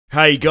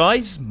Hey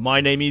guys,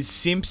 my name is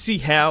Simpzy.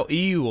 How are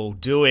you all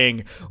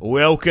doing?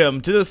 Welcome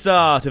to the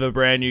start of a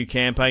brand new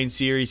campaign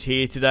series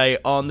here today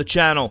on the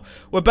channel.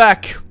 We're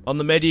back on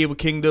the Medieval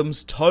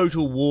Kingdoms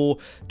Total War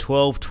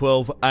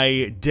 1212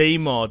 AD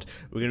mod.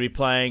 We're going to be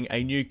playing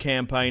a new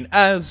campaign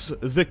as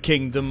the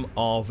Kingdom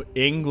of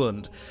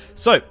England.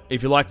 So,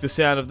 if you like the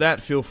sound of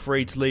that, feel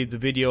free to leave the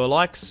video a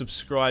like,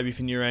 subscribe if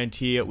you're new around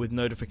here with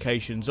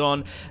notifications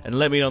on, and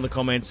let me know in the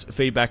comments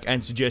feedback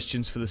and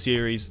suggestions for the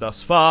series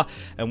thus far,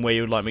 and where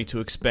you would like me to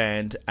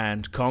expand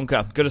and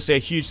conquer. Got to say a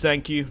huge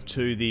thank you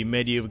to the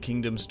Medieval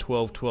Kingdoms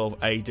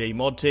 1212 AD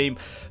mod team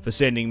for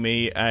sending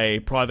me a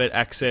private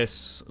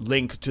access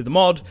link to the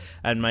mod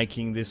and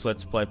making this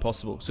Let's Play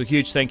possible. So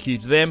huge thank you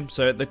to them.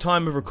 So at the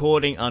time of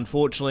recording,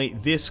 unfortunately,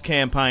 this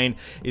campaign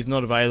is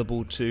not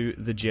available to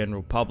the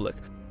general public.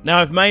 Now,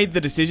 I've made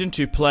the decision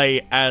to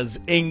play as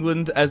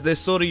England, as they're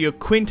sort of your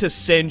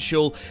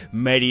quintessential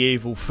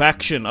medieval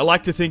faction. I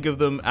like to think of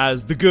them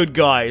as the good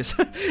guys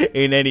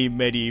in any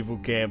medieval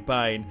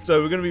campaign.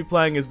 So we're going to be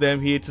playing as them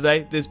here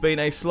today. There's been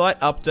a slight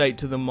update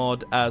to the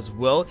mod as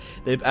well.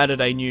 They've added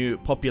a new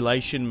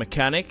population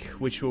mechanic,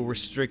 which will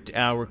restrict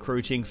our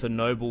recruiting for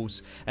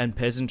nobles and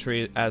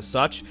peasantry as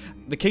such.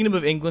 The Kingdom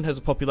of England has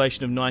a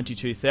population of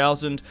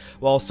 92,000,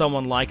 while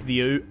someone like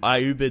the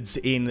Ayyubids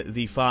in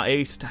the Far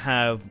East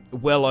have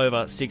well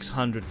over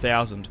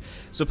 600,000.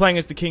 So playing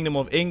as the Kingdom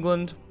of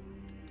England,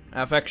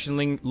 our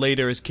faction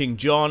leader is King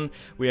John.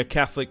 We are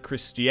Catholic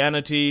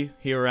Christianity.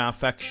 Here are our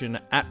faction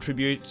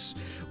attributes.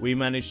 We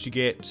managed to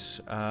get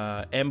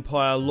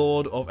Empire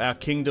Lord of our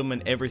kingdom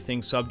and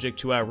everything subject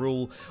to our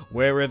rule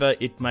wherever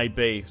it may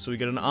be. So we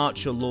get an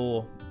Archer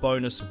Law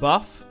bonus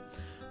buff.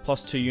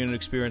 +2 unit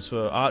experience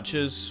for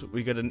archers.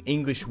 We got an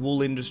English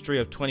wool industry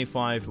of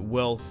 25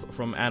 wealth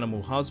from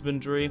animal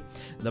husbandry.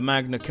 The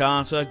Magna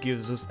Carta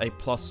gives us a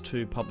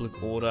 +2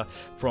 public order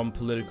from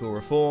political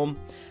reform.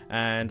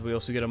 And we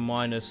also get a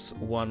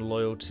 -1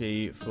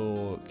 loyalty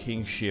for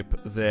kingship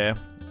there.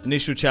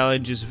 Initial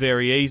challenge is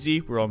very easy,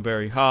 we're on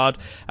very hard.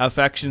 Our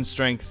faction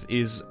strength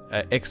is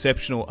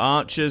exceptional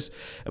archers,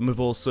 and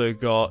we've also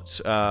got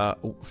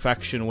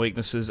faction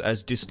weaknesses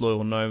as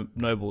disloyal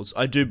nobles.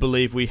 I do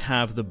believe we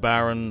have the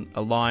Baron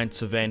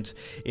Alliance event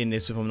in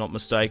this, if I'm not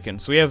mistaken.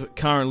 So we have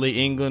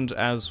currently England,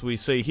 as we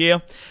see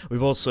here.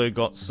 We've also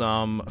got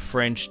some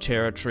French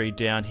territory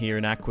down here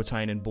in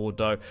Aquitaine and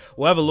Bordeaux.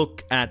 We'll have a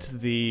look at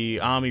the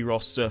army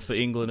roster for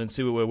England and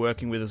see what we're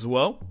working with as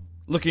well.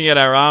 Looking at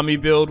our army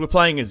build, we're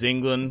playing as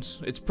England.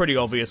 It's pretty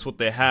obvious what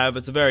they have.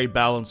 It's a very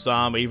balanced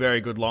army,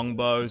 very good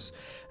longbows,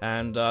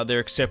 and they're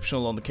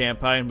exceptional on the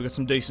campaign. We've got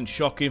some decent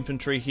shock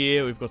infantry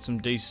here. We've got some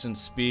decent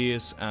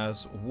spears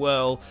as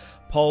well,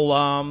 pole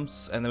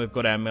arms, and then we've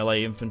got our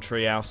melee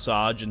infantry, our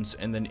sergeants,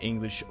 and then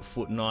English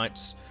foot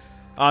knights.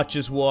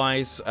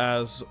 Archers-wise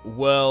as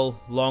well,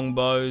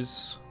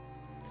 longbows.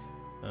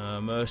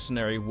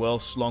 Mercenary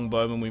Welsh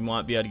longbowmen we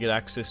might be able to get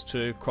access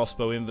to,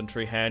 crossbow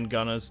infantry,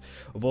 handgunners.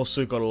 We've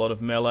also got a lot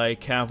of melee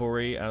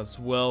cavalry as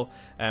well,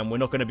 and we're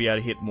not going to be able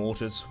to hit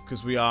mortars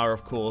because we are,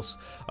 of course,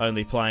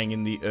 only playing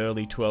in the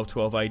early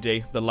 1212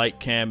 AD. The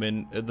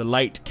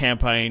late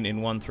campaign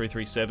in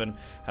 1337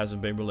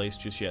 hasn't been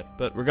released just yet.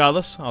 But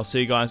regardless, I'll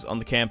see you guys on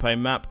the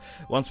campaign map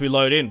once we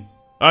load in.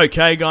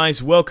 Okay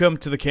guys, welcome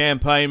to the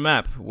campaign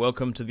map.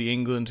 Welcome to the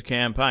England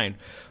campaign.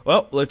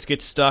 Well, let's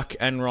get stuck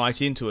and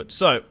right into it.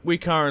 So, we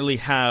currently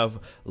have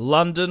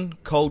London,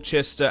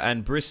 Colchester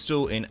and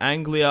Bristol in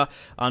Anglia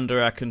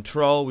under our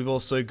control. We've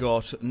also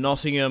got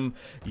Nottingham,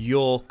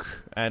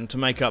 York, and to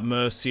make up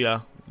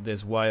Mercia,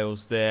 there's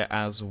Wales there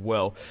as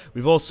well.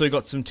 We've also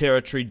got some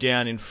territory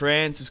down in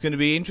France. It's going to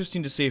be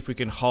interesting to see if we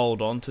can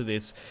hold on to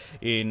this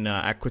in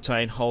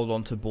Aquitaine, hold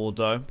on to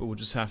Bordeaux, but we'll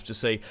just have to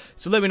see.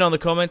 So let me know in the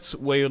comments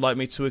where you'd like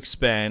me to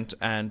expand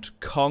and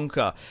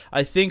conquer.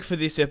 I think for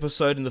this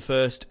episode and the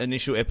first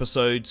initial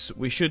episodes,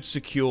 we should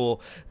secure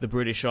the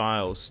British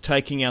Isles,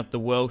 taking out the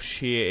Welsh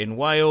here in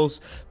Wales,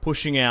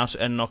 pushing out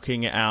and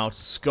knocking out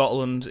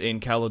Scotland in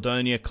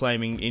Caledonia,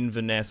 claiming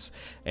Inverness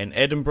and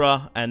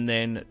Edinburgh, and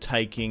then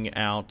taking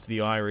out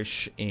the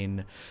Irish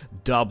in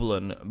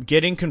Dublin.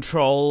 Getting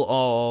control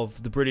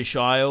of the British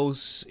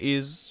Isles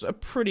is a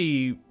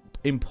pretty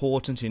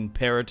important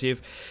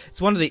imperative.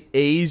 It's one of the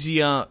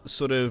easier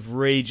sort of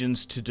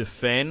regions to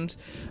defend.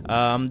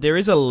 There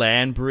is a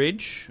land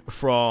bridge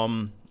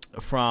from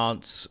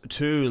France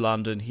to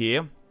London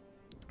here,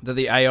 that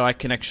the AI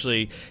can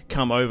actually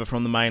come over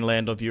from the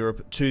mainland of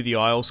Europe to the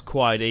Isles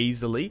quite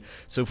easily.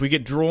 So if we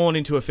get drawn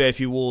into a fair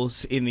few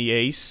wars in the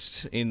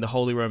east, in the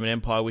Holy Roman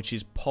Empire, which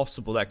is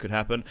possible that could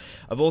happen.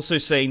 I've also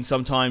seen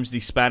sometimes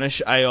the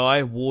Spanish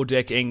AI war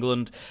deck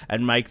England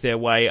and make their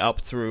way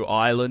up through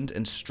Ireland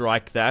and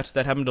strike that.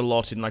 That happened a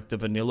lot in like the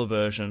vanilla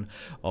version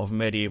of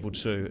Medieval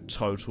 2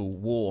 Total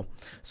War.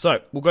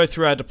 So we'll go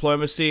through our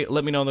diplomacy.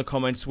 Let me know in the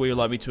comments where you'd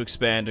like me to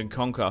expand and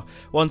conquer.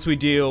 Once we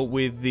deal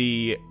with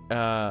the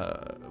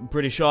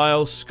British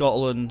Isles,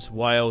 Scotland,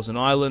 Wales and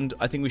Ireland,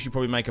 I think we should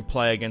probably make a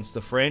play against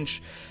the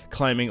French,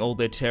 claiming all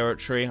their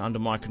territory under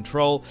my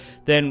control.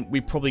 Then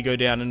we probably go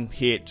down and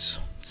hit,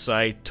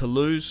 say,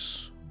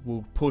 Toulouse,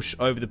 we'll push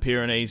over the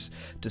Pyrenees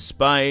to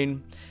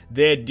Spain.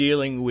 They're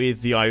dealing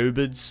with the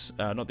Ayyubids,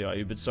 not the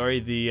Ayyubids, sorry,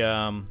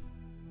 the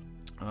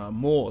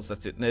Moors,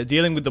 that's it. They're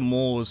dealing with the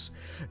Moors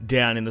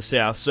down in the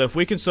south. So if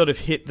we can sort of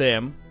hit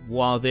them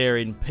while they're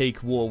in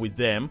peak war with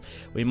them,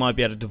 we might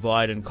be able to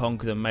divide and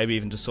conquer them, maybe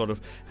even to sort of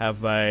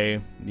have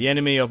the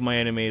enemy of my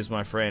enemy is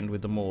my friend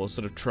with the Moors,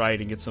 sort of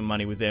trade and get some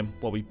money with them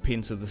while we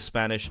pincer the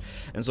Spanish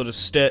and sort of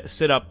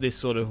set up this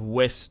sort of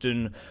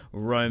Western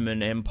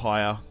Roman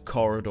Empire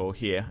corridor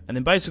here. And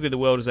then basically the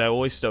world is our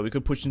oyster. We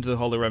could push into the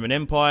Holy Roman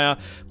Empire,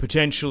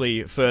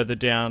 potentially further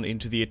down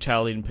into the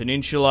Italian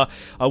peninsula.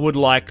 I would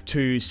like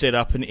to set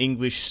up an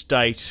English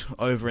state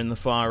over in the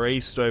Far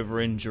East, over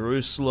in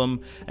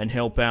Jerusalem, and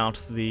help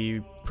out the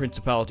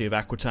Principality of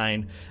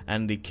Aquitaine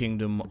and the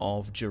Kingdom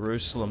of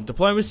Jerusalem.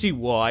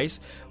 Diplomacy-wise,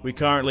 we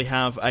currently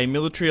have a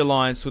military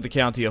alliance with the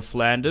County of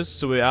Flanders,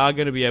 so we are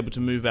going to be able to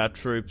move our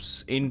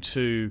troops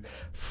into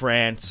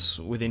France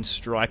within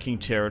striking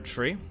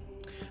territory.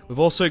 We've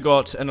also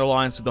got an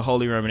alliance with the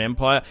Holy Roman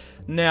Empire.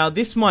 Now,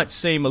 this might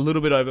seem a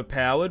little bit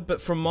overpowered, but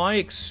from my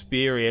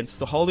experience,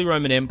 the Holy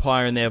Roman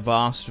Empire and their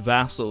vast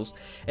vassals,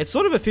 it's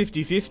sort of a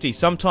 50-50.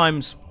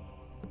 Sometimes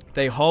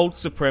they hold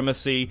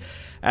supremacy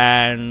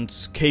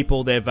and keep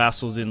all their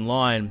vassals in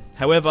line.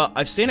 However,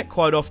 I've seen it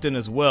quite often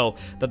as well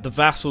that the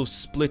vassals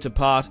split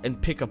apart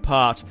and pick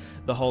apart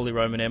the Holy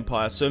Roman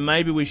Empire. So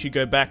maybe we should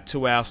go back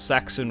to our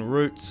Saxon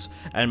roots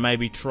and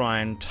maybe try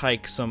and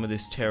take some of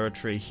this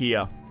territory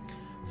here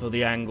for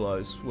the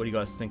Anglos. What do you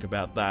guys think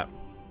about that?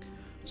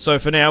 So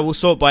for now, we'll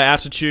sort by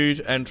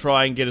attitude and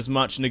try and get as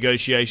much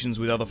negotiations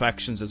with other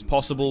factions as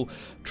possible.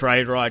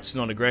 Trade rights,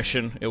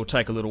 non-aggression. It will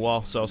take a little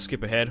while, so I'll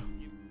skip ahead.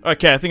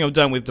 Okay, I think I'm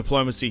done with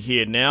diplomacy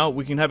here. Now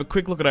we can have a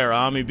quick look at our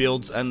army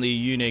builds and the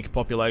unique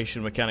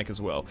population mechanic as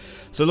well.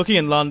 So looking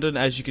in London,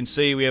 as you can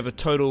see, we have a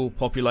total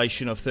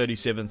population of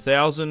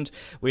 37,000.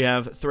 We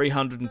have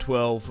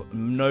 312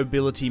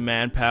 nobility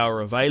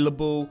manpower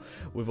available.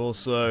 We've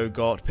also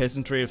got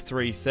peasantry of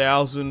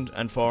 3,000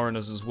 and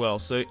foreigners as well.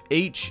 So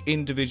each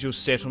individual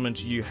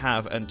settlement you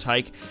have and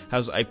take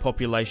has a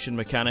population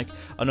mechanic.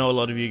 I know a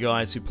lot of you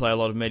guys who play a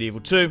lot of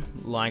Medieval 2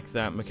 like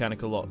that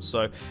mechanic a lot.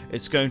 So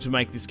it's going to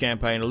make this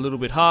campaign a little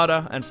bit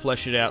harder and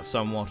flesh it out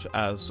somewhat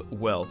as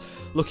well.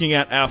 Looking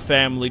at our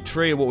family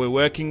tree, what we're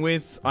working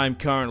with, I'm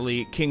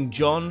currently King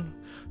John,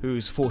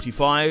 who's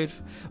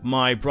 45.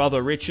 My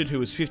brother Richard,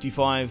 who is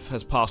 55,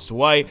 has passed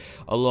away,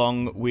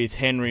 along with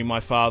Henry, my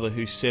father,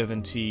 who's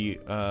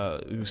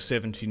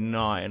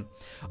 79.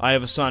 I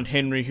have a son,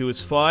 Henry, who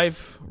is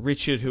 5,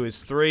 Richard, who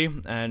is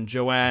 3, and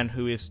Joanne,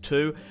 who is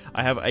 2.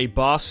 I have a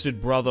bastard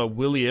brother,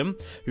 William,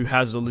 who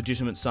has a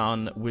legitimate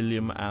son,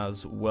 William,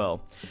 as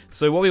well.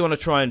 So what we want to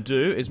try and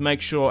do is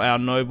make sure our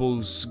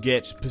nobles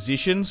get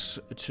positions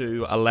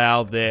to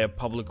allow their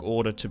public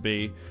order to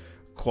be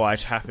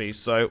quite happy.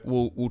 So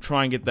we'll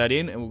try and get that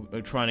in, and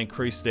we'll try and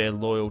increase their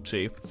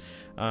loyalty.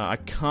 I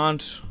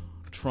can't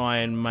try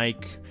and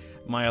make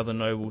my other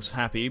nobles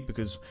happy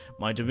because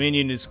my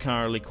dominion is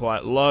currently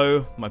quite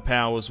low, my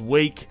power's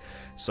weak,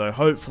 so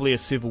hopefully a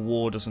civil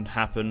war doesn't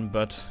happen,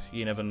 but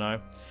you never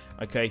know.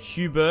 Okay,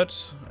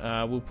 Hubert,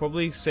 we'll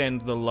probably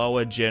send the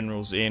lower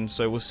generals in,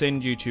 so we'll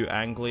send you to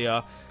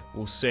Anglia,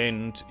 we'll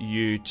send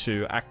you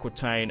to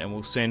Aquitaine, and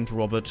we'll send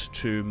Robert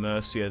to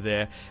Mercia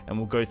there, and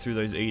we'll go through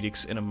those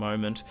edicts in a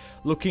moment.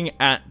 Looking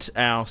at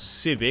our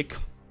civic,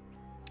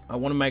 I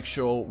want to make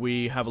sure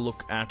we have a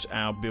look at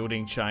our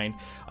building chain.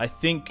 I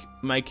think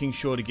making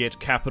sure to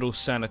get capital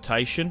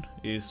sanitation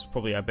is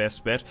probably our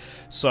best bet.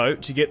 So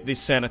to get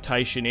this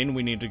sanitation in,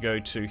 we need to go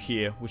to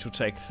here, which will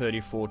take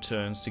 34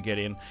 turns to get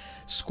in.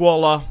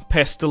 Squalor,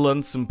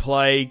 pestilence, and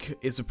plague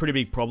is a pretty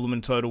big problem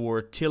in Total War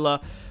Attila.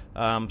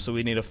 So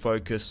we need to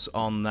focus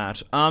on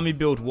that. Army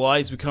build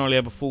wise, we currently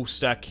have a full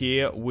stack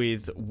here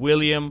with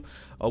William.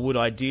 I would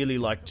ideally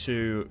like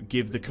to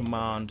give the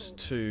command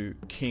to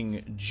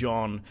King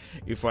John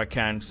if I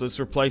can. So let's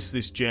replace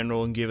this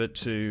general and give it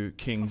to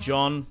King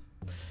John.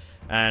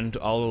 And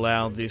I'll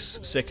allow this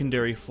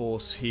secondary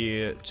force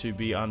here to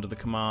be under the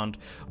command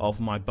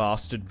of my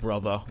bastard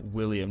brother,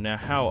 William. Now,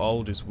 how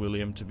old is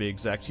William, to be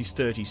exact? He's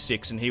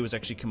 36, and he was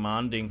actually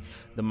commanding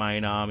the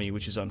main army,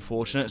 which is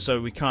unfortunate, so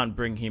we can't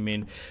bring him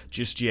in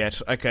just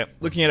yet. Okay,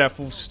 looking at our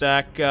full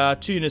stack,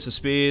 2 units of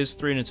spears,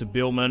 3 units of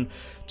billmen,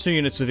 2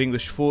 units of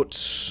English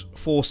foot,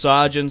 4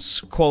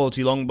 sergeants,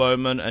 quality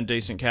longbowmen, and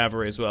decent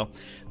cavalry as well.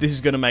 This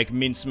is going to make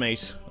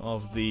mincemeat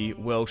of the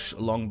Welsh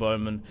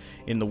longbowmen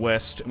in the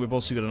west. We've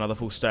also got another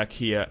full stack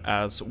here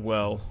as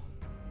well.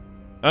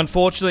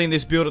 Unfortunately, in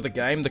this build of the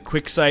game, the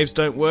quick saves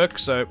don't work,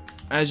 so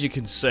as you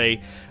can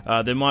see,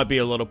 there might be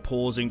a lot of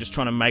pausing, just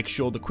trying to make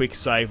sure the quick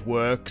save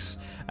works,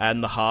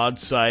 and the hard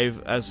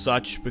save as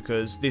such,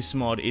 because this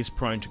mod is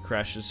prone to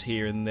crashes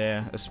here and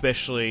there,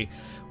 especially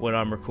when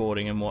I'm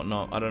recording and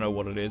whatnot. I don't know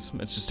what it is,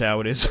 it's just how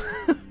it is.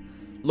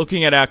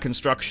 Looking at our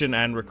construction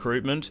and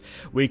recruitment,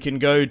 we can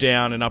go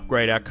down and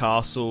upgrade our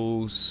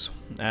castles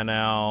and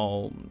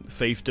our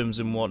fiefdoms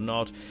and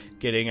whatnot,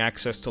 getting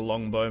access to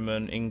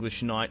longbowmen,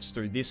 English knights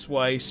through this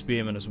way,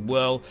 spearmen as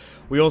well.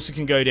 We also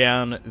can go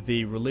down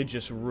the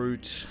religious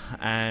route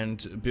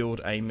and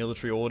build a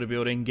military order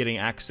building, getting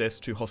access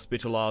to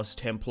Hospitallers,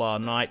 Templar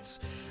knights,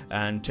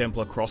 and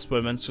Templar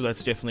crossbowmen, so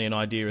that's definitely an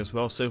idea as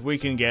well. So if we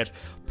can get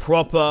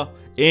proper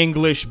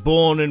English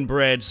born and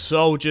bred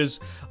soldiers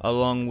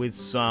along with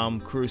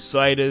some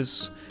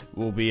crusaders,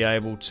 we'll be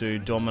able to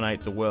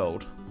dominate the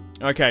world.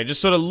 Okay,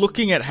 just sort of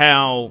looking at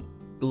how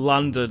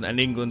London and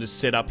England is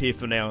set up here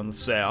for now in the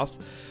south.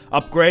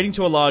 Upgrading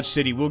to a large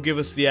city will give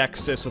us the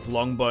access of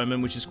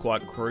longbowmen, which is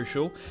quite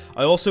crucial.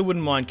 I also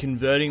wouldn't mind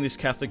converting this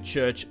Catholic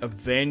Church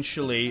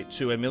eventually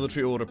to a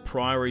military order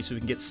priory so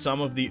we can get some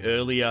of the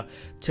earlier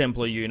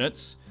Templar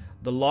units.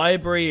 The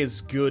library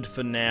is good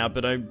for now,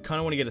 but I kind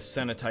of want to get a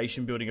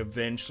sanitation building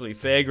eventually.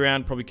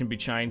 Fairground probably can be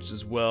changed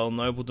as well.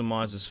 Noble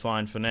Demise is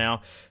fine for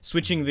now.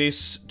 Switching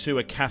this to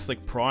a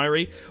Catholic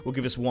priory will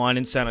give us wine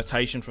and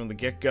sanitation from the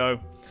get-go.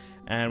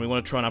 And we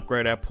want to try and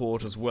upgrade our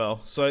port as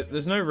well. So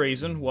there's no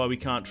reason why we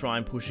can't try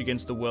and push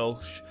against the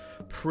Welsh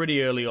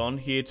pretty early on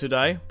here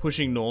today.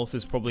 Pushing north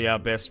is probably our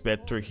best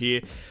bet through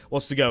here.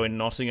 What's to go in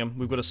Nottingham?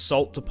 We've got a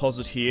salt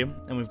deposit here,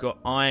 and we've got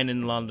iron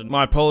in London.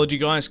 My apology,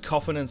 guys.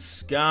 Coughing and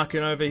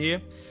skarking over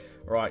here.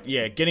 Right,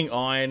 yeah, getting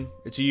iron.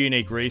 It's a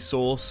unique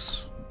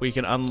resource. We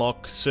can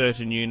unlock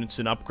certain units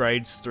and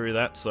upgrades through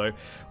that, so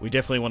we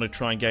definitely want to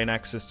try and gain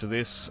access to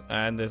this.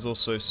 And there's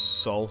also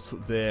salt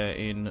there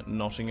in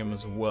Nottingham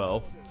as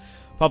well.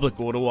 Public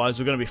order-wise,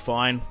 we're going to be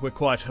fine. We're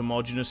quite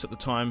homogenous at the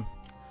time.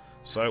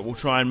 So we'll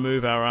try and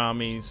move our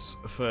armies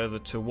further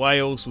to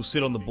Wales. We'll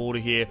sit on the border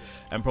here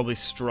and probably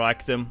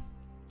strike them.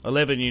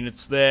 11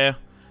 units there.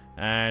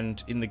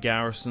 And in the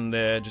garrison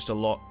there, just a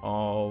lot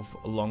of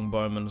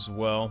longbowmen as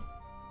well.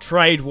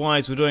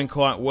 Trade-wise, we're doing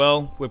quite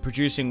well. We're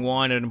producing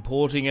wine and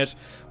importing it.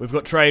 We've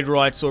got trade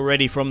rights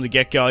already from the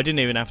get-go. I didn't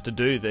even have to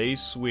do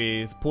these.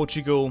 With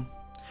Portugal,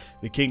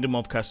 the Kingdom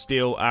of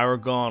Castile,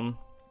 Aragon,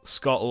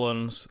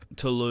 Scotland,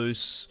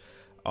 Toulouse,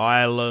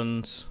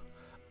 Ireland,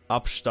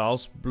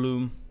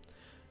 Upstalsblum,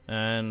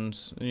 and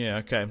yeah,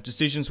 okay.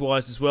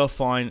 Decisions-wise as well,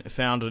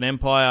 found an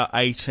empire,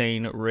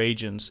 18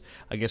 regions.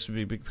 I guess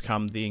we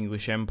become the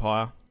English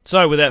Empire.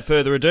 So, without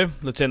further ado,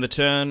 let's end the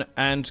turn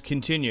and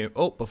continue.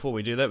 Oh, before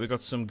we do that, we've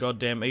got some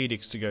goddamn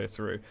edicts to go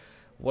through.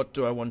 What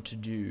do I want to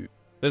do?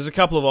 There's a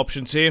couple of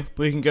options here.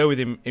 We can go with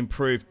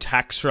improved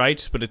tax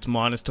rate, but it's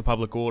minus to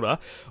public order.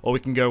 Or we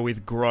can go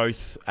with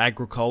growth,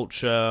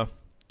 agriculture,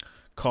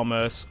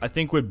 commerce. I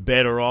think we're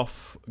better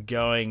off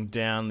going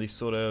down this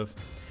sort of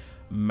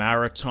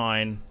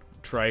maritime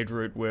trade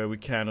route where we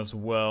can as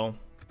well.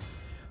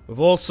 We've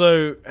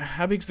also,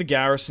 how big's the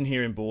garrison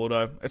here in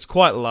Bordeaux? It's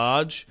quite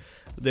large.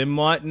 It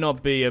might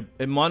not be a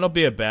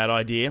bad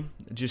idea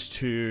just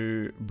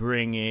to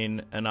bring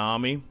in an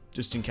army,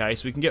 just in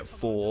case. We can get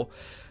 4.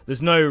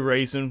 There's no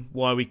reason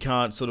why we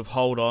can't sort of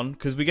hold on,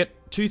 because we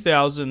get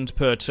 2,000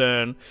 per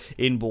turn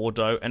in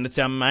Bordeaux, and it's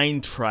our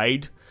main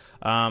trade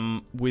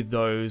with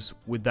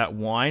that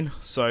wine.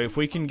 So if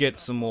we can get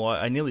some more,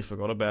 I nearly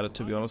forgot about it,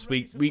 to be honest.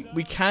 We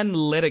can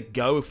let it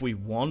go if we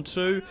want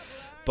to,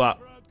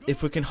 but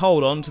if we can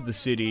hold on to the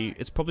city,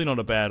 it's probably not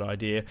a bad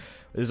idea.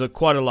 There's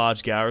quite a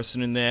large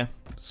garrison in there,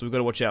 so we've got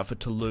to watch out for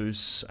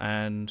Toulouse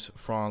and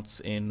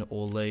France in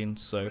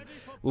Orleans. So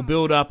we'll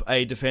build up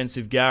a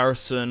defensive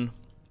garrison,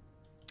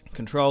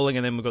 controlling,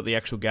 and then we've got the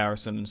actual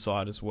garrison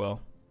inside as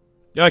well.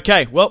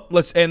 Okay, well,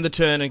 let's end the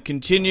turn and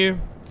continue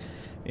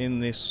in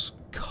this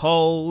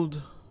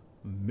cold,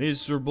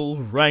 miserable,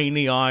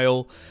 rainy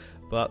isle.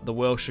 But the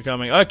Welsh are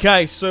coming.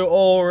 Okay, so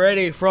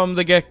already from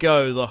the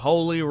get-go, the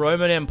Holy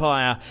Roman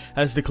Empire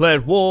has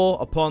declared war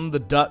upon the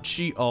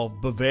Duchy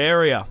of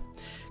Bavaria,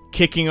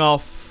 kicking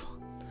off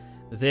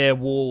their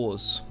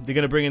wars. They're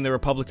going to bring in the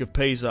Republic of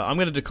Pisa. I'm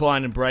going to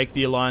decline and break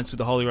the alliance with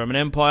the Holy Roman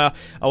Empire.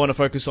 I want to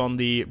focus on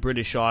the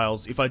British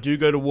Isles. If I do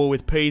go to war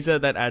with Pisa,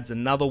 that adds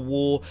another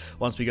war.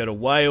 Once we go to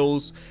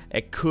Wales,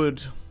 it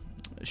could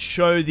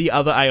show the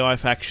other AI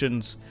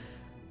factions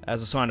as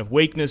a sign of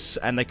weakness,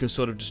 and they could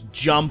sort of just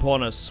jump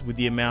on us with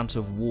the amount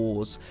of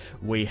wars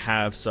we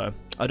have. So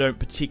I don't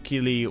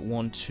particularly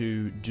want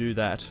to do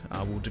that.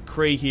 We'll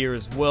decree here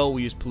as well.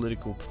 We'll use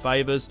political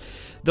favours.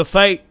 The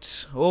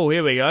fate, oh,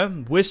 here we go.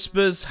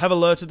 Whispers have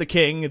alerted the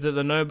king that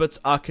the nobles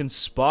are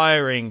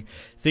conspiring,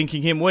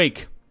 thinking him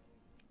weak.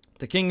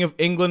 The King of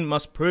England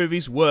must prove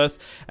his worth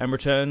and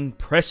return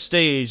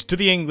prestige to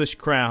the English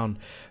crown.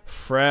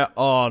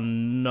 Oh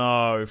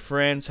no,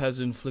 France has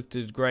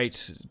inflicted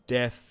great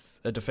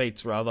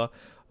defeats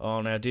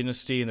on our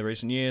dynasty in the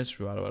recent years.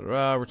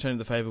 Returning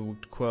the favour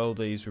would quell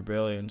these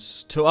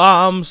rebellions. To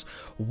arms,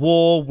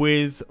 war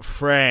with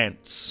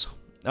France.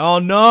 Oh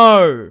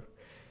no!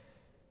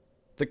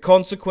 The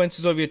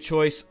consequences of your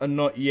choice are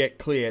not yet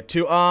clear.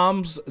 To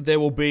arms, there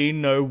will be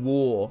no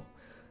war.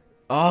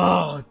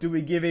 Oh, do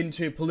we give in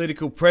to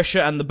political pressure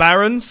and the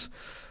barons?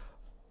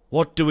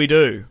 What do we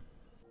do?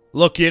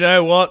 Look, you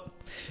know what?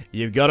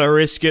 You've got to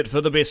risk it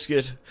for the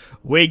biscuit.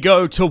 We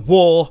go to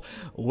war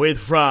with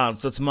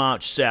France. Let's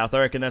march south. I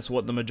reckon that's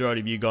what the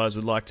majority of you guys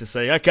would like to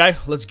see. Okay,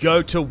 let's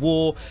go to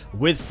war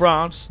with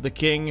France. The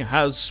king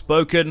has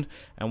spoken,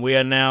 and we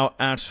are now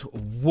at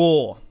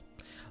war.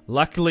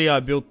 Luckily,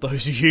 I built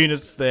those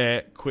units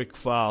there quick,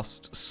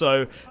 fast.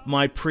 So,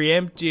 my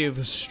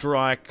preemptive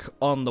strike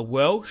on the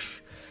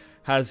Welsh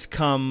has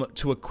come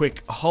to a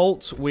quick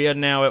halt. We are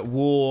now at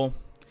war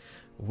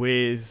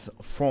with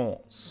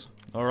France.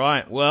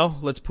 Alright, well,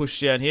 let's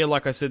push down here.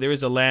 Like I said, there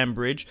is a land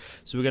bridge,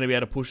 so we're going to be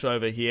able to push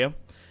over here.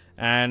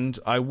 And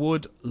I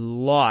would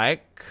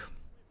like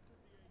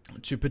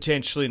to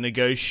potentially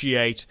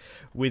negotiate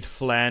with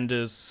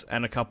Flanders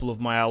and a couple of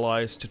my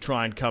allies to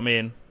try and come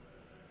in.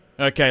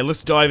 Okay,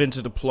 let's dive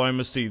into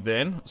diplomacy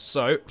then.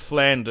 So,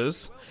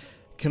 Flanders,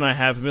 can I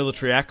have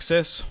military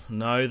access?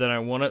 No, they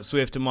don't want it,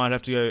 so might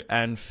have to go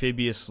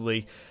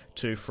amphibiously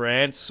to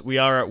France. We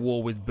are at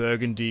war with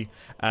Burgundy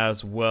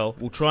as well.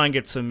 We'll try and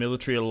get some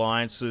military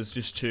alliances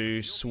just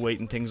to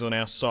sweeten things on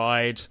our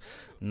side.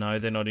 No,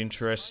 they're not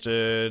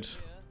interested.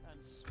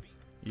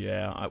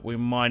 Yeah, we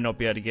might not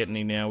be able to get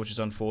any now, which is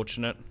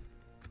unfortunate.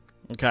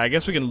 Okay, I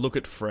guess we can look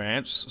at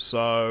France.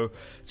 So,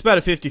 it's about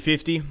a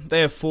 50-50. They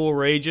have 4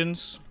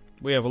 regions.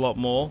 We have a lot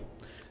more.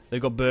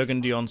 They've got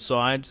Burgundy on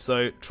side,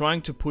 so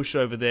trying to push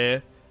over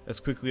there as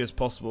quickly as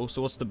possible.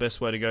 So what's the best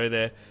way to go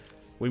there?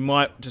 We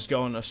might just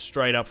go on a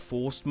straight up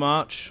forced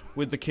march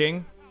with the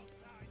king.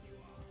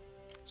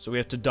 So we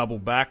have to double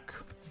back.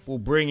 We'll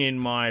bring in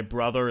my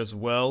brother as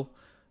well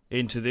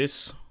into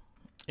this.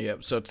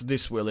 Yep, so it's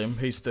this William.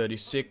 He's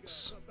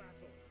 36.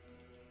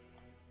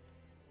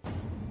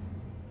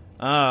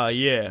 Ah,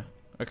 yeah.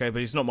 Okay,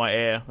 but he's not my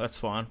heir. That's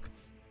fine.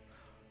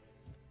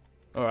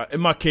 Alright, it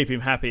might keep him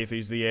happy if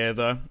he's the heir,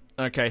 though.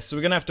 Okay, so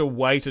we're going to have to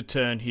wait a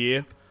turn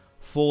here.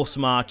 Force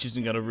march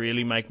isn't going to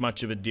really make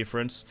much of a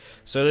difference.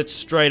 So let's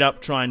straight up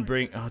try and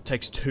bring... Oh, it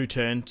takes 2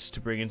 turns to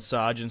bring in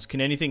sergeants.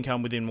 Can anything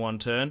come within 1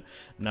 turn?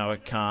 No,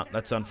 it can't.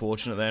 That's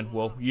unfortunate then.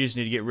 Well, you just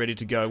need to get ready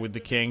to go with the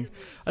king.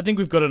 I think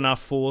we've got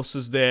enough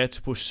forces there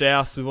to push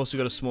south. We've also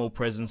got a small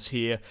presence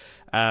here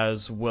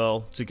as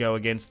well to go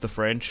against the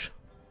French.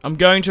 I'm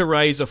going to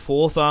raise a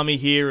 4th army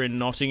here in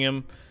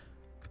Nottingham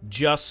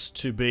just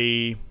to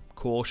be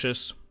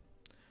cautious.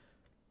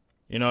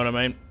 You know what I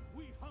mean?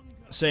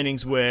 Seeing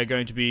we're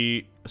going to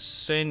be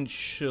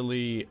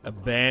essentially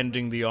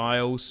abandoning the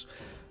Isles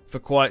for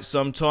quite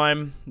some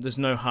time. There's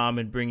no harm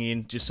in bringing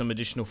in just some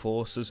additional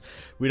forces.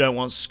 We don't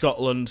want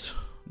Scotland,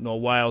 nor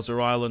Wales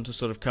or Ireland to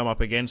sort of come up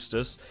against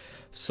us.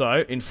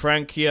 So, in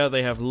Francia,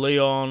 they have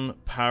Lyon,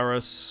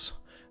 Paris,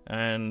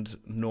 and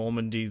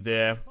Normandy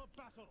there.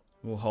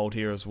 We'll hold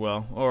here as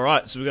well.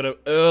 Alright, so we've got an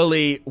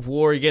early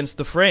war against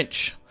the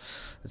French.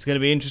 It's going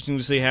to be interesting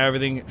to see how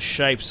everything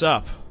shapes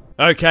up.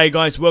 Okay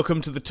guys,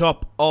 welcome to the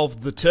top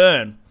of the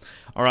turn.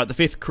 Alright, the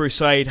 5th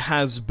Crusade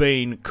has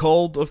been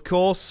called, of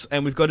course,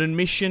 and we've got a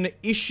mission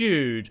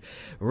issued.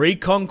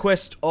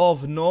 Reconquest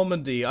of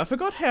Normandy. I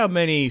forgot how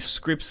many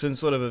scripts and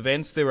sort of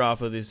events there are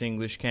for this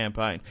English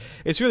campaign.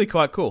 It's really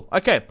quite cool.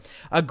 Okay,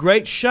 a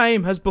great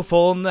shame has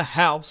befallen the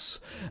house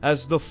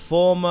as the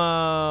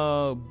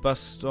former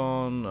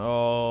bastion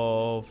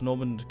of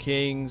Norman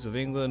kings of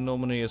England.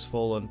 Normandy has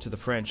fallen to the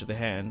French at their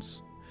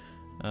hands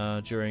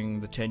during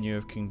the tenure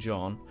of King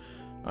John.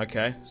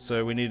 Okay,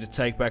 so we need to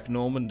take back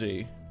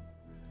Normandy.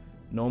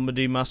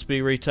 Normandy must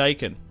be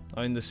retaken.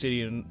 Own the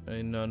city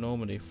in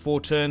Normandy. 4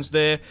 turns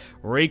there.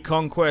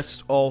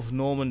 Reconquest of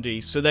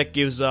Normandy. So that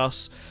gives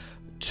us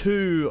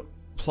 2+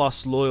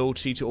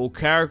 loyalty to all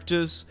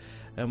characters.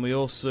 And we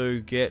also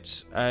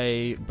get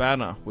a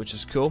banner, which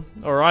is cool.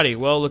 Alrighty,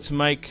 well, let's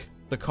make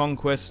the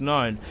conquest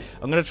known.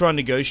 I'm going to try and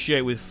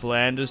negotiate with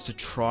Flanders to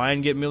try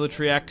and get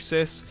military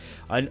access.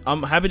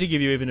 I'm happy to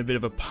give you even a bit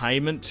of a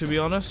payment, to be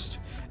honest.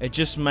 It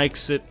just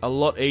makes it a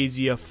lot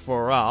easier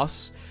for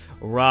us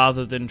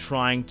rather than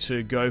trying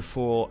to go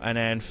for an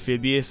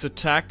amphibious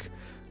attack.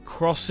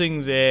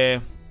 Crossing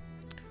their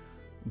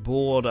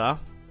border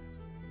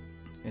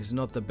is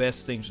not the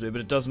best thing to do,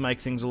 but it does make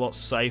things a lot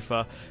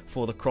safer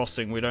for the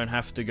crossing. We don't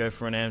have to go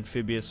for an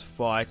amphibious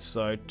fight.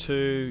 So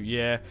 2,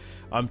 yeah,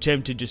 I'm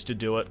tempted just to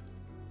do it.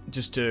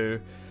 Just to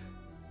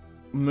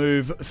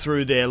move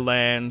through their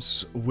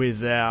lands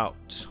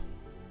without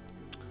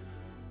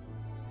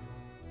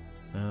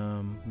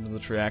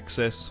military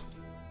access.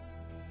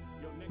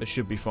 This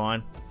should be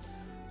fine.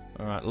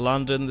 Alright,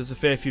 London, there's a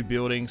fair few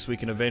buildings we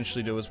can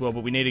eventually do as well,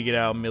 but we need to get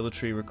our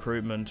military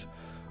recruitment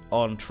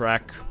on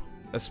track,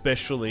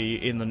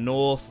 especially in the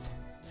north,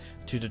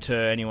 to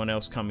deter anyone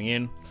else coming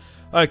in.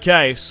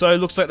 Okay, so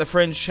looks like the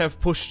French have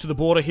pushed to the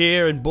border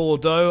here in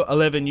Bordeaux,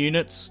 11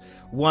 units.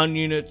 1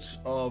 unit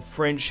of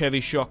French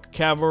heavy shock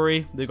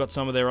cavalry. They've got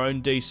some of their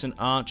own decent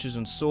archers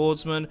and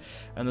swordsmen,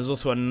 and there's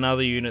also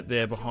another unit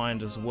there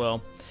behind as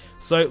well.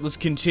 So let's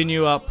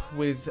continue up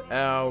with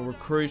our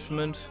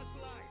recruitment.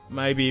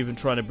 Maybe even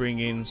try to bring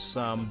in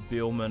some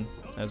billmen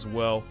as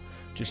well,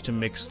 just to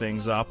mix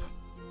things up.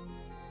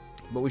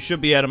 But we should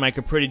be able to make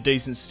a pretty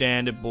decent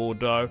stand at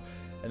Bordeaux,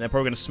 and they're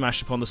probably going to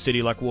smash upon the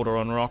city like water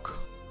on rock.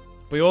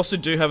 We also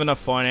do have enough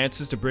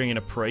finances to bring in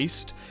a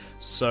priest,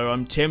 so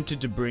I'm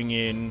tempted to bring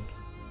in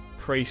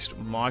Priest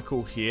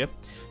Michael here,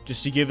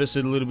 just to give us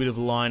a little bit of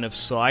line of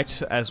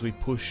sight as we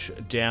push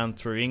down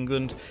through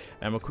England,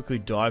 and we'll quickly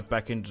dive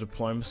back into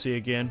diplomacy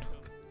again.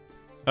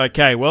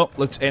 Okay, well,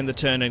 let's end the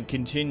turn and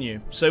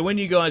continue. So when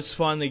you guys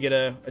finally get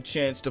a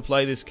chance to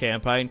play this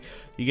campaign,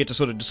 you get to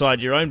sort of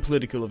decide your own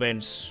political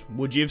events.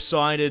 Would you have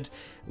sided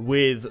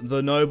with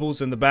the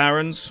nobles and the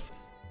barons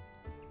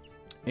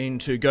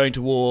into going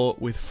to war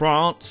with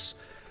France,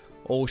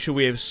 or should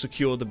we have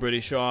secured the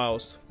British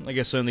Isles? I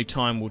guess only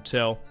time will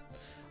tell.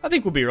 I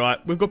think we'll be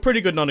right. We've got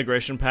pretty good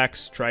non-aggression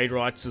pacts, trade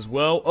rights as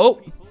well.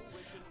 Oh!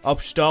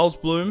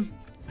 Upstalsbloom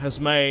has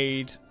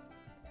made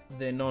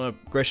their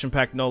non-aggression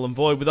pact null and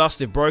void with us.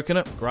 They've broken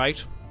it.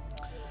 Great.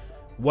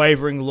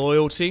 Wavering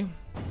loyalty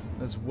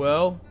as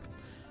well.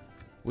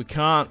 We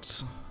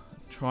can't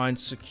try and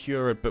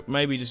secure it, but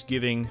maybe just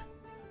giving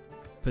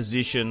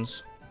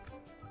positions,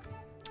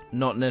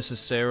 not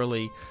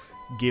necessarily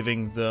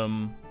giving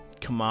them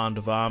command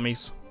of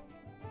armies.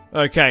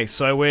 Okay,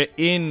 so we're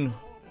in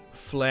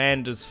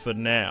Flanders for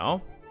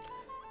now.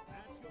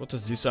 What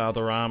does this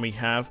other army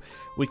have?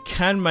 We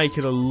can make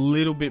it a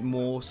little bit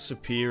more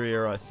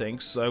superior, I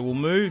think. So we'll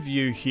move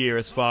you here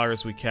as far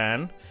as we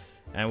can,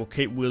 and we'll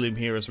keep William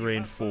here as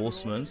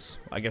reinforcements.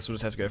 I guess we'll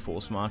just have to go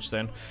force march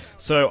then.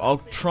 So I'll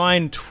try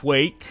and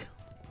tweak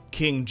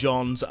King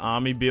John's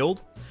army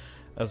build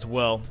as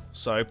well.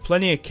 So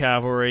plenty of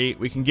cavalry.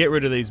 We can get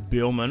rid of these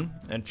billmen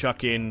and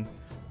chuck in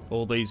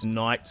all these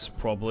knights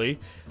probably.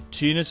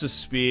 2 units of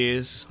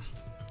spears.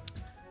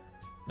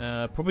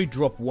 Probably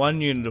drop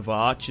 1 unit of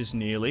archers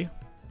nearly,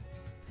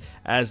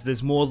 as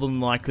there's more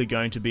than likely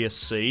going to be a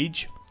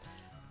siege.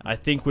 I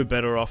think we're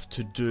better off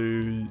to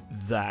do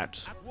that,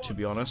 to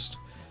be honest.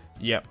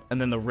 Yep, and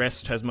then the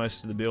rest has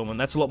most of the billmen.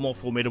 That's a lot more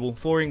formidable.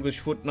 4 English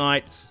foot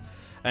knights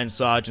and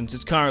sergeants.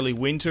 It's currently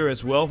winter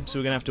as well, so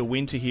we're going to have to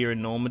winter here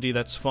in Normandy.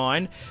 That's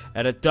fine.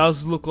 And it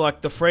does look like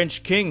the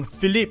French king,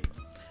 Philippe,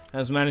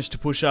 has managed to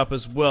push up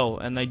as well.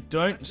 And they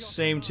don't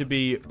seem to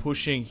be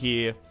pushing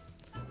here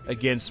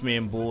against me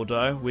in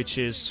Bordeaux, which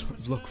is,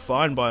 look,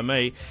 fine by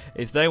me.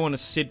 If they want to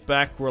sit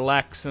back,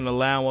 relax, and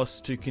allow us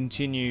to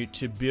continue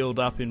to build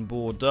up in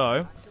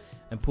Bordeaux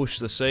and push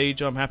the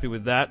siege, I'm happy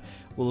with that.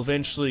 We'll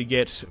eventually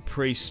get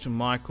Priest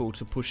Michael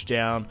to push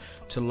down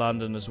to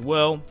London as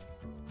well,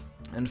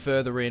 and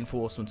further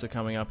reinforcements are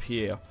coming up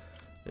here.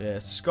 Yeah,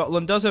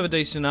 Scotland does have a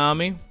decent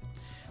army.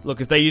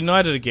 Look, if they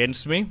united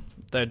against me,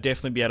 they'd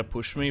definitely be able to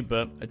push me,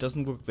 but it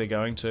doesn't look like they're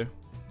going to.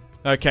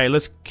 Okay,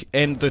 let's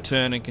end the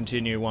turn and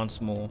continue once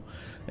more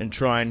and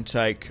try and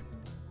take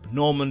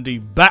Normandy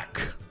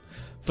back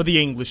for the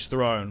English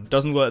throne.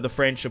 Doesn't look like the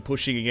French are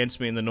pushing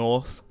against me in the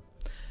north.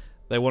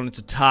 They wanted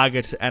to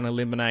target and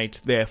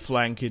eliminate their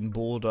flank in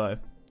Bordeaux.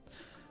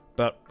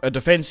 But a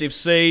defensive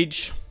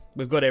siege,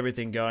 we've got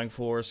everything going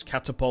for us.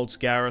 Catapults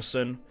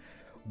garrison,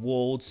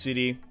 walled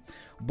city.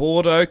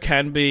 Bordeaux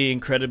can be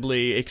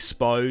incredibly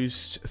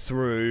exposed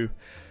through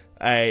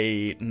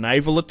a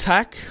naval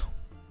attack.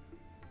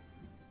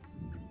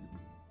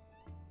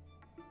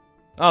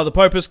 Oh, the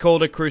Pope has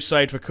called a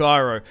crusade for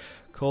Cairo,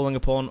 calling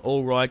upon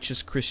all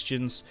righteous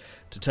Christians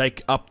to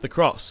take up the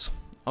cross.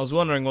 I was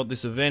wondering what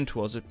this event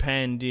was. It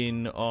panned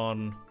in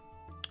on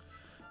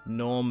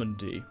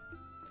Normandy.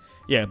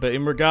 Yeah, but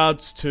in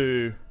regards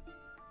to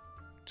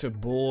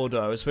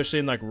Bordeaux, especially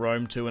in like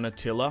Rome 2 and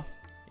Attila,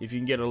 if you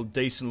can get a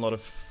decent lot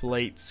of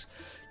fleets,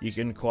 you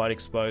can quite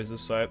expose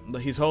us. So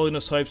His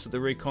Holiness hopes that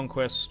the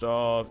reconquest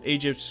of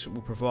Egypt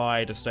will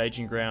provide a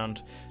staging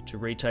ground to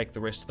retake the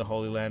rest of the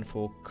Holy Land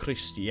for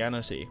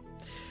Christianity.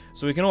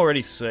 So we can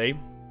already see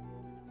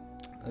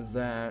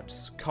that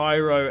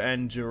Cairo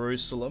and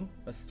Jerusalem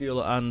are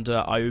still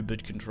under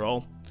Ayyubid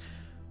control.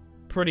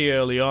 Pretty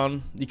early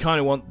on. You kind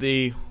of want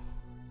the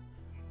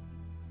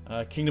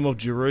Kingdom of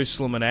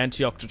Jerusalem and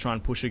Antioch to try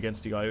and push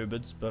against the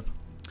Ayyubids, but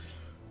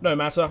no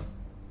matter.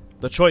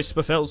 The choice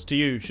befalls to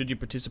you should you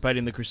participate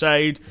in the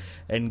crusade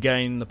and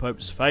gain the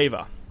Pope's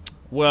favour.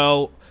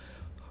 Well,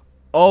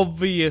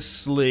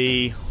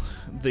 obviously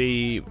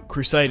the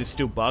crusade is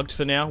still bugged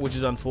for now, which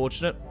is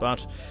unfortunate,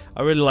 but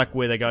I really like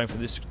where they're going for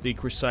the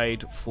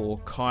crusade for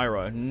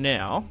Cairo.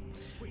 Now,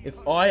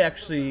 if I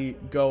actually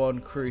go on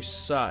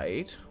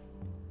crusade,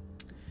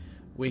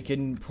 we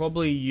can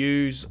probably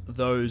use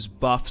those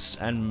buffs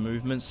and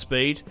movement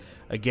speed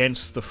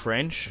against the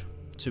French,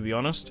 to be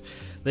honest.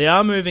 They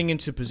are moving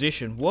into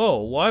position. Whoa,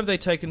 why have they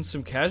taken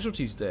some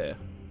casualties there?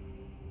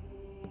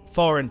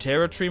 Foreign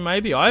territory,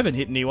 maybe? I haven't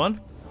hit anyone.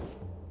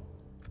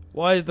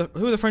 Who are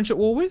the French at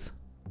war with?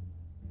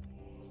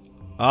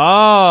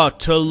 Ah,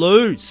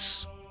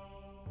 Toulouse.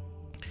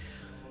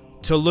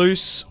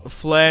 Toulouse,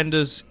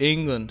 Flanders,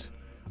 England.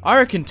 I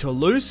reckon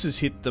Toulouse has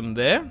hit them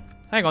there.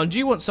 Hang on, do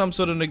you want some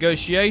sort of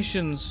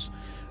negotiations,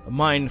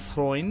 mein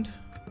Freund?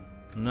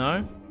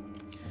 No?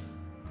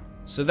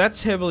 So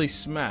that's heavily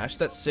smashed.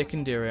 That's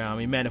secondary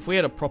army. Man, if we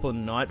had a proper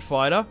night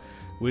fighter,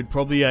 we'd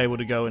probably be able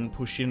to go and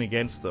push in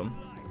against them.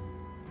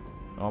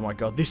 Oh my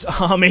god, this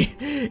army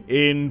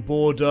in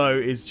Bordeaux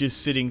is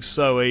just sitting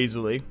so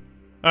easily.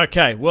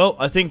 Okay, well,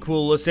 I think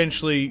we'll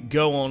essentially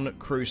go on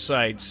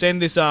crusade.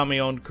 Send this army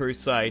on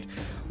crusade.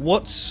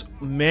 What's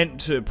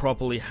meant to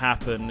properly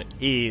happen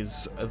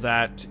is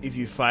that if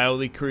you fail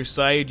the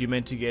crusade, you're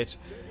meant to get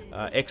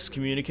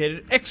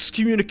excommunicated.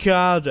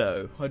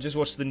 Excommunicado! I just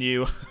watched the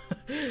new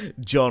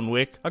John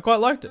Wick. I quite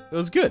liked it. It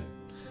was good.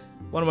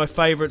 One of my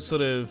favourite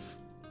sort of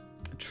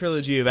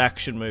trilogy of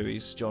action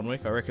movies, John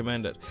Wick. I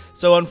recommend it.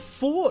 So,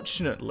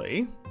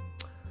 unfortunately,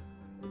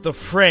 the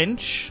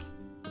French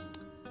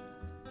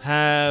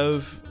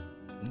have,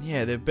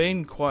 yeah, they've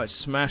been quite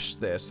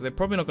smashed there, so they're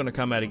probably not going to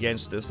come out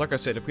against us. Like I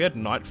said, if we had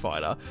Night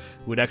Fighter,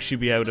 we'd actually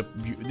be able to,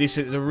 this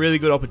is a really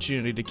good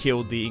opportunity to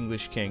kill the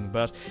English king,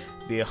 but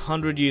the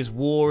 100 Years'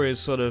 War is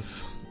sort of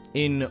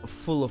in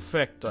full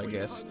effect, I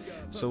guess.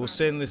 So we'll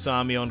send this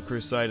army on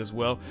crusade as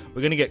well.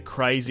 We're going to get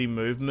crazy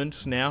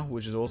movement now,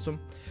 which is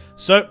awesome.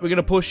 So we're going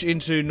to push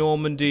into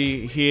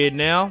Normandy here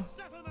now,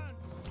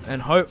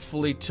 and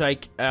hopefully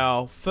take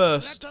our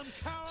first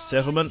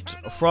settlement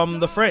from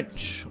the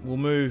French. We'll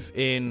move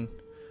in.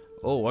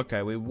 Oh,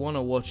 okay, we want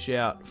to watch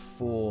out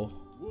for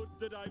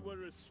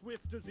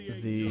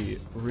the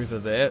river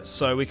there.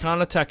 So we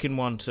can't attack in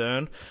one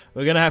turn.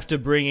 We're going to have to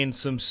bring in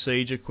some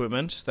siege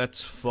equipment.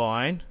 That's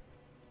fine.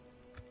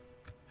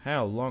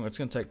 How long? It's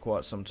going to take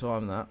quite some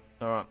time, that.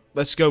 Alright,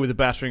 let's go with the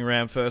battering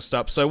ram first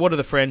up. So what are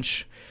the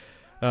French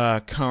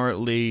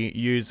currently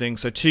using?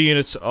 So 2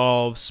 units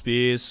of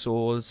spears,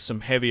 swords,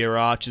 some heavier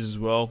archers as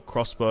well,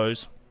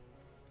 crossbows,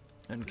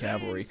 and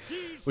cavalry.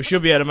 We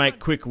should be able to make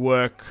quick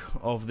work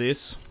of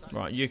this.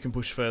 Right, you can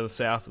push further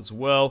south as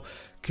well.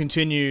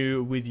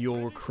 Continue with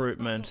your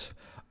recruitment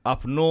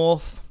up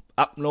north,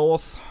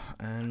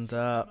 and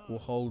we'll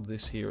hold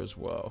this here as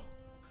well.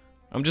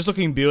 I'm just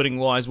looking building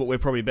wise what we're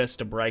probably best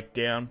to break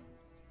down.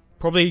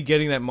 Probably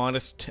getting that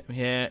minus 10,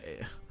 yeah.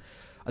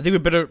 I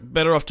think we're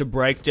better off to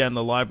break down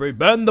the library,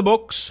 burn the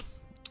books,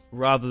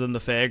 rather than the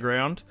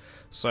fairground.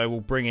 So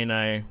we'll bring in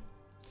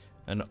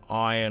an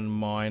iron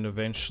mine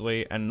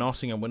eventually. And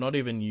Nottingham, we're not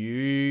even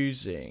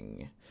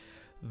using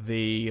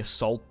the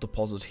salt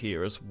deposit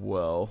here as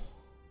well.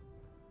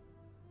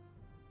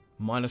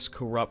 Minus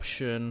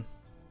corruption.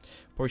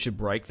 Probably should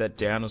break that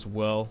down as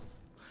well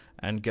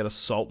and get a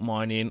salt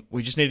mine in.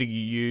 We just need to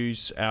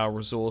use our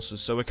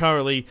resources. So we're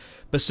currently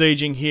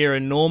besieging here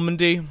in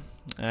Normandy,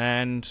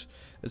 and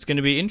it's going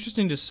to be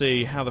interesting to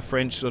see how the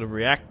French sort of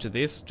react to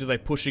this. Do they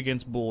push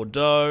against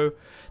Bordeaux?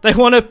 They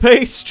want a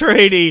peace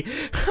treaty!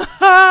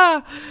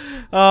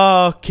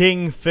 Oh,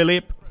 King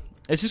Philip.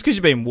 It's just because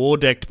you've been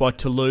war-decked by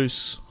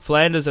Toulouse.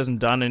 Flanders hasn't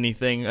done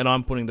anything, and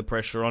I'm putting the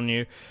pressure on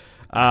you.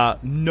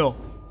 No.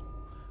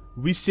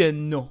 We said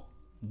no.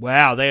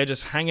 Wow, they are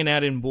just hanging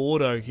out in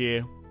Bordeaux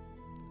here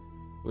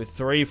with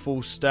 3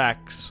 full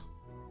stacks.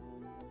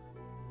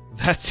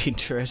 That's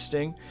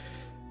interesting.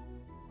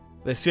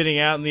 They're sitting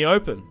out in the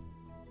open.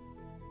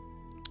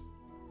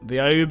 The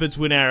Ayyubids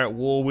we're now at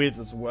war with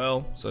as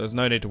well, so there's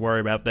no need to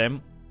worry about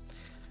them.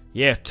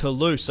 Yeah,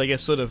 Toulouse, I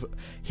guess, sort of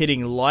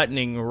hitting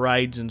lightning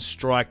raids and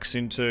strikes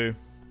into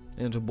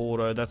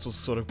Bordeaux. That's what's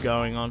sort of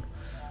going on.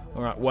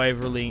 Alright,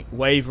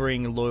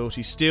 wavering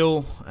loyalty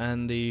still,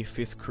 and the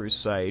 5th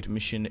Crusade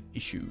mission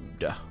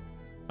issued.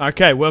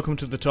 Okay, welcome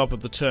to the top of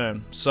the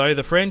turn. So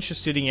the French are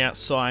sitting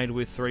outside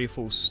with 3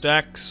 full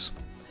stacks.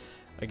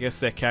 I guess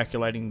they're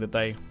calculating that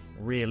they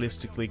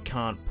realistically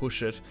can't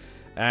push it,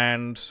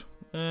 and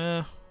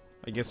I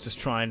guess just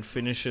try and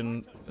finish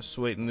and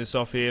sweeten this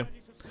off here.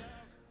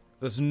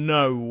 There's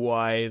no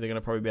way they're going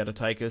to probably be able to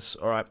take us.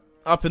 Alright,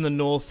 up in the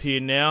north here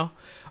now.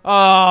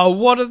 Oh,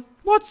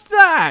 what's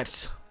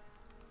that?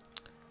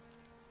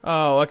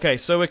 Oh, okay,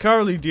 so we're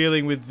currently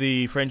dealing with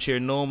the French here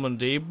in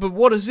Normandy, but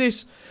what is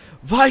this?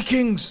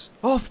 Vikings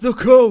off the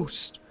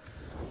coast!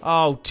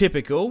 Oh,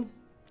 typical.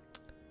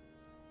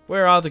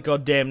 Where are the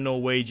goddamn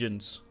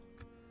Norwegians?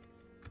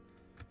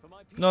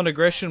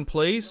 Non-aggression,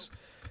 please.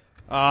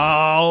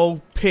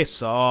 Oh,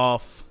 piss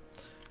off.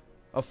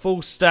 A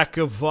full stack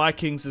of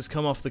Vikings has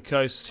come off the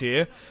coast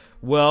here.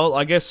 Well,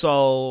 I guess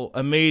I'll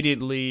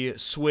immediately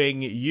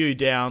swing you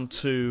down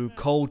to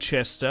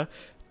Colchester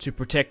to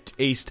protect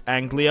East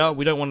Anglia.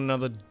 We don't want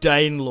another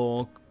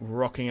Danelaw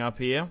rocking up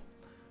here.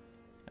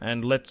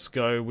 And let's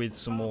go with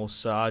some more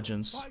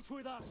sergeants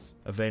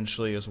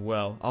eventually as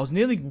well. I was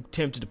nearly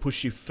tempted to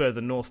push you further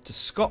north to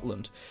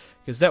Scotland,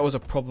 because that was a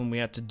problem we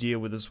had to deal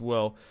with as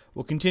well.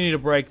 We'll continue to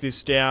break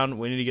this down.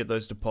 We need to get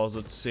those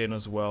deposits in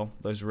as well,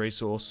 those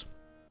resources.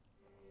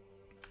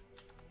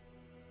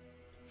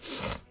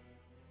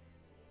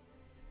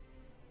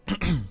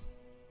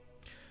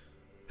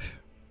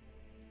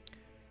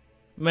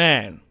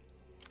 Man,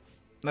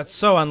 that's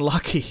so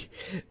unlucky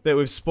that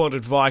we've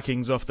spotted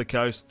Vikings off the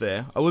coast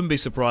there. I wouldn't be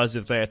surprised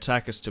if they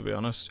attack us, to be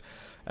honest,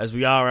 as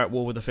we are at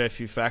war with a fair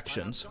few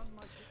factions.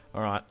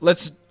 Alright,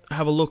 let's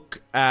have a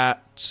look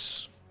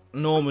at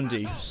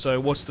Normandy. So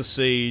what's the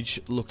siege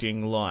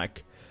looking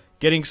like?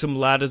 Getting some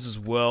ladders as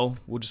well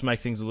will just make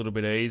things a little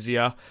bit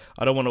easier.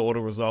 I don't want to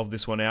auto-resolve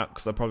this one out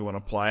because I probably want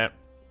to play it.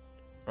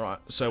 Alright,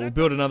 so we'll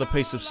build another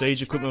piece of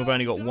siege equipment. We've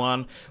only got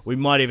 1. We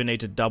might even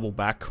need to double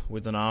back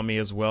with an army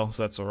as well,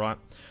 so that's alright.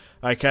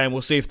 Okay, and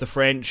we'll see if the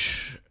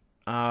French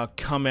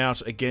come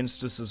out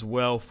against us as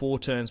well. 4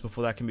 turns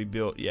before that can be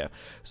built. Yeah,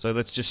 so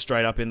let's just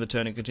straight up end the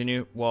turn and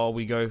continue while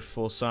we go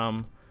for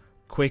some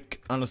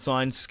quick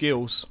unassigned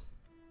skills.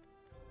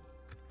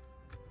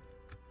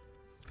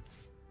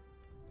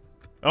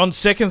 On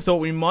second thought,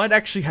 we might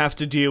actually have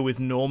to deal with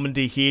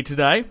Normandy here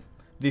today,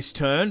 this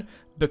turn,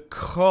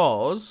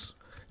 because...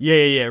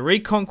 Yeah,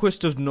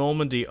 reconquest of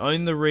Normandy,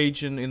 own the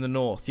region in the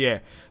north, yeah.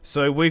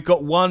 So we've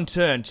got 1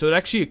 turn, so it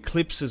actually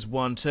eclipses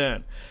 1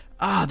 turn.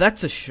 Ah,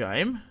 that's a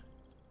shame.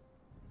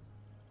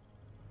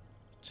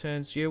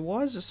 Turns, yeah,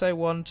 why does it say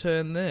 1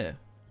 turn there?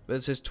 But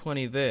it says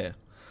 20 there.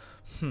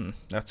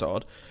 That's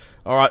odd.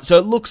 Alright, so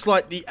it looks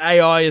like the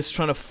AI is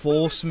trying to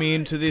force me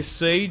into this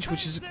siege,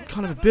 which is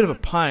kind of a bit of a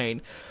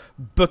pain.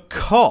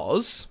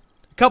 Because,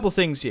 a couple of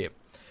things here.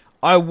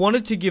 I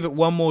wanted to give it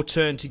 1 more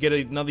turn to get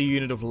another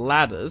unit of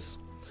ladders,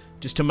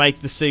 just to make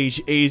the siege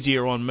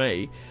easier on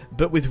me.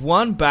 But with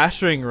 1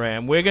 battering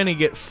ram, we're going to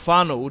get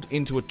funneled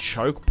into a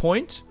choke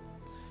point.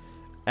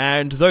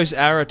 And those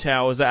arrow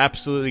towers are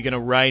absolutely going to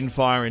rain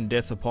fire and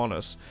death upon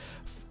us.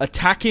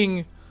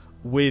 Attacking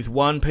with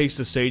 1 piece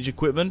of siege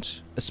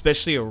equipment,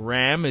 especially a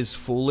ram, is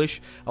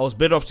foolish. I was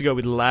better off to go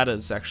with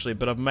ladders, actually,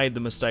 but I've made the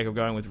mistake of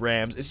going with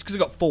rams. It's just because I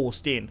got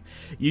forced in.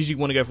 Usually you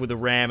want to go with a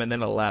ram and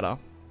then a ladder.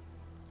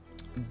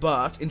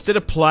 But instead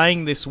of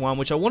playing this one,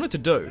 which I wanted to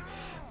do,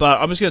 but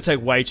I'm just going to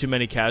take way too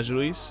many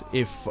casualties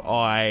if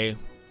I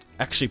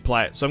actually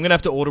play it. So I'm going to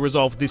have to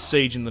auto-resolve this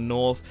siege in the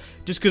north,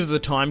 just because of the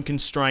time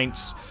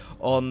constraints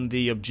on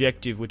the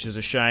objective, which is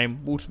a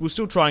shame. We'll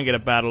still try and get a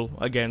battle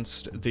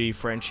against the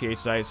French here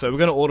today. So we're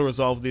going to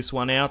auto-resolve this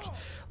one out.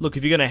 Look,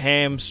 if you're going to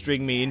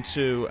hamstring me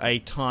into a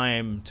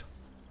timed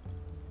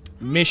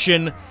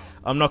mission,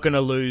 I'm not going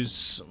to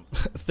lose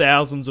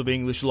thousands of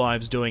English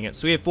lives doing it.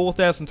 So we have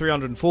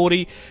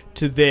 4,340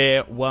 to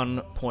their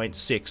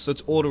 1.6.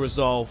 Let's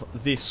auto-resolve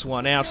this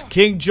one out.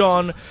 King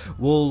John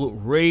will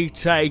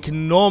retake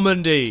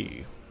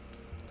Normandy.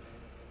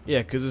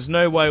 Yeah, because there's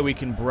no way we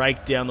can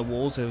break down the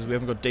walls because we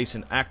haven't got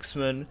decent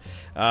axemen.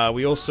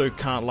 We also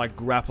can't, like,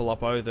 grapple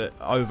up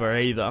over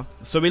either.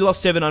 So we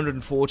lost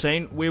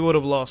 714. We would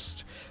have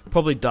lost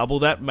probably double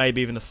that,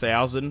 maybe even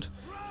 1,000.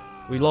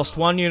 We lost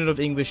 1 unit of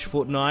English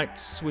foot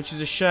knights, which is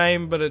a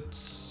shame, but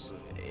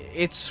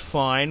it's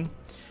fine.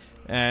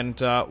 And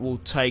we'll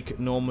take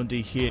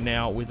Normandy here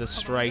now with a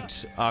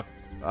straight up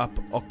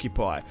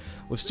occupy.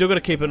 We've still got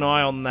to keep an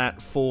eye on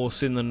that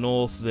force in the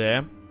north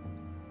there.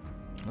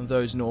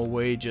 Those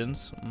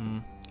Norwegians.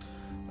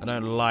 I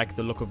don't like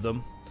the look of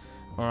them.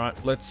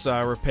 Alright, let's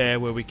repair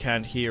where we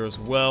can here as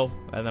well.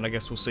 And then I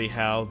guess we'll see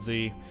how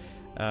the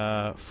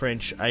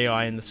French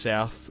AI in the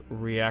south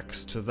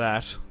reacts to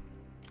that.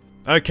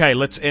 Okay,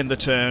 let's end the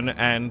turn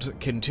and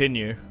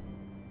continue.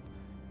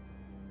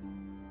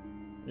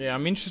 Yeah,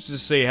 I'm interested to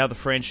see how the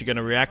French are going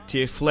to react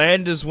here.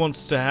 Flanders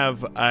wants to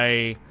have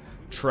a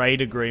trade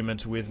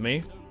agreement with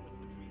me.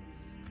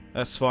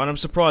 That's fine. I'm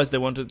surprised they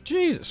wanted...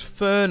 Jesus,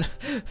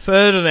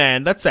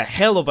 Ferdinand, that's a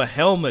hell of a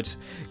helmet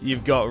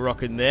you've got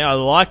rocking there. I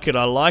like it,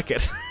 I like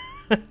it.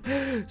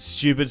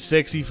 Stupid,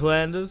 sexy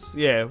Flanders.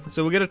 Yeah,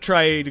 so we'll get a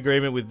trade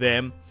agreement with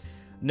them.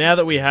 Now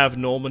that we have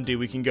Normandy,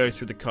 we can go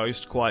through the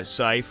coast quite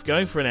safe.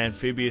 Going for an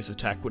amphibious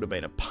attack would have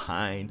been a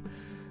pain.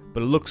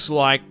 But it looks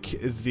like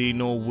the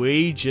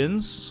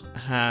Norwegians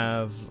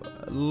have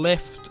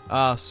left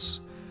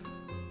us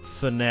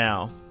for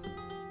now.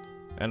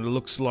 And it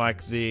looks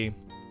like the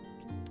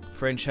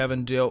French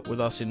haven't dealt with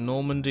us in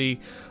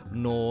Normandy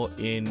nor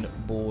in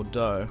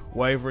Bordeaux.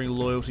 Wavering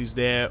loyalties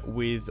there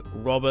with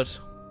Robert.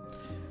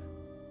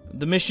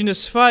 The mission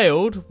has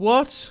failed.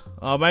 What?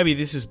 Oh, maybe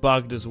this is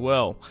bugged as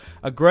well.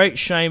 A great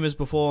shame has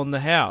befallen the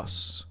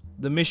house.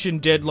 The mission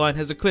deadline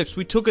has eclipsed.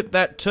 We took it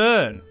that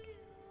turn.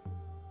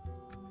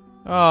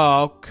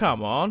 Oh,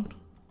 come on.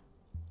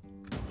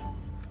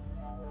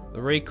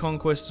 The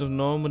reconquest of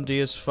Normandy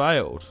has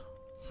failed.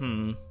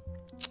 I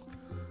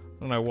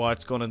don't know why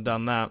it's gone and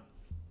done that.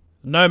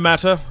 No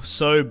matter,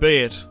 so be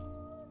it.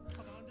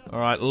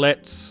 Alright,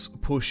 let's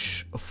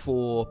push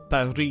for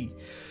Paris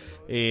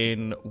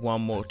in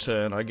 1 more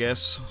turn, I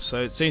guess.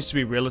 So it seems to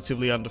be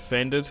relatively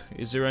undefended.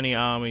 Is there any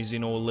armies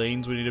in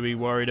Orleans we need to be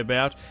worried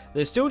about?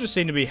 They still just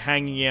seem to be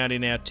hanging out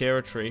in our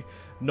territory,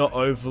 not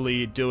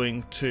overly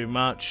doing too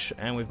much,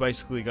 and we've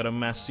basically got a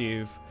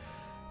massive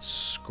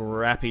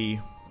scrappy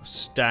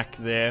stack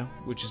there,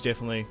 which is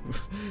definitely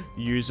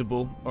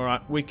usable.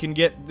 Alright, we can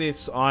get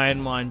this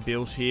iron mine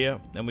built here,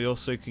 and we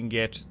also can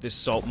get this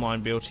salt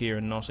mine built here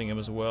in Nottingham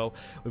as well.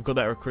 We've got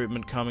that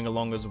recruitment coming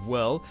along as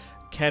well.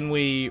 Can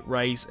we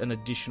raise an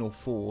additional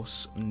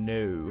force?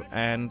 No.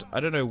 And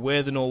I don't know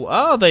where the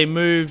Oh, they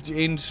moved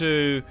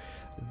into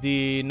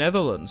the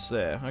Netherlands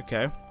there.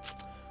 Okay.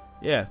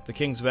 Yeah, the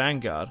King's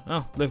Vanguard.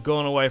 Oh, they've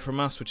gone away from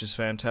us, which is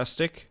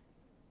fantastic.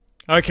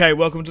 Okay,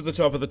 welcome to the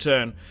top of the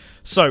turn.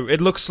 So, it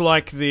looks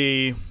like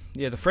the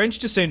French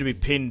just seem to be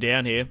pinned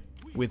down here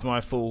with my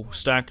full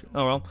stack.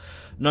 Oh well,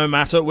 no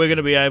matter. We're going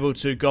to be able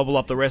to gobble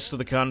up the rest of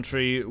the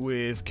country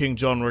with King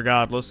John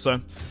regardless.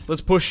 So,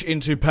 let's push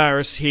into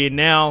Paris here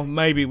now,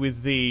 maybe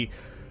with the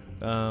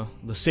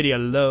The city are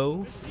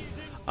low,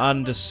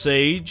 under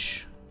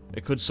siege.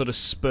 It could sort of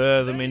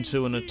spur them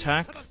into an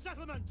attack.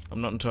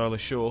 I'm not entirely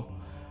sure.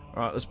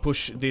 Alright, let's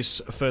push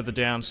this further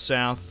down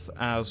south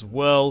as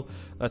well.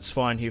 That's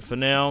fine here for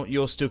now.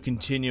 You're still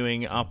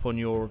continuing up on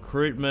your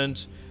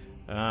recruitment.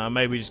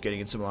 Maybe just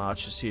getting in some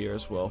archers here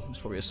as well. It's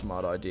probably a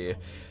smart idea.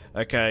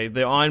 Okay,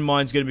 the iron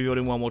mine's going to be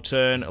building one more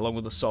turn, along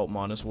with the salt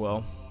mine as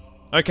well.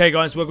 Okay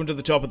guys, welcome to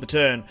the top of the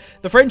turn.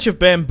 The French have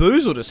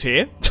bamboozled us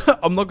here.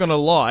 I'm not going to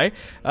lie.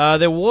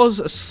 There was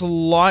a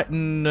slight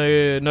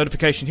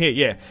notification here.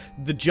 Yeah,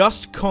 the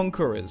Just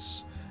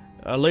Conquerors,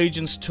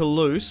 Allegiance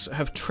Toulouse,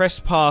 have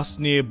trespassed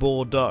near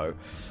Bordeaux.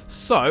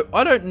 So,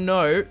 I don't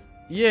know,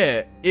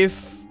 yeah,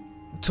 if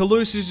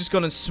Toulouse is just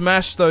going to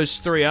smash those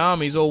three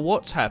armies or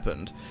what's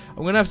happened.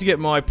 I'm going to have to get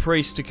my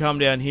priest to come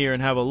down here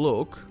and have a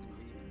look.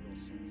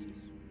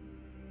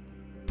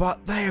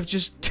 But they have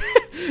just...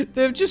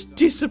 they've just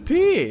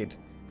disappeared.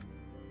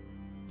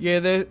 Yeah,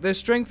 their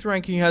strength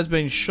ranking has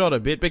been shot a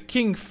bit, but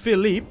King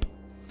Philippe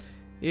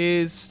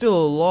is still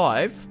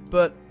alive.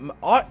 But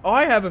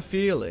I have a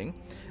feeling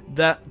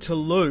that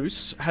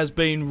Toulouse has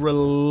been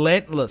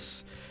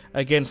relentless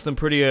against them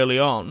pretty early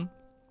on.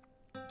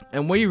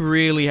 And we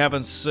really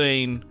haven't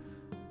seen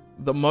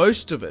the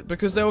most of it,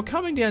 because they were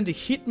coming down to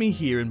hit me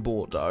here in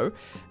Bordeaux,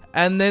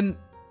 and then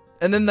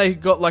they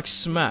got like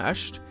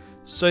smashed.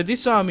 So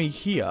this army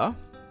here,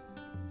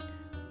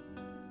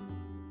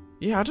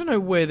 yeah, I don't know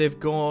where they've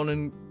gone,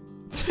 and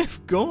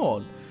they've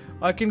gone.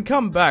 I can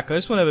come back. I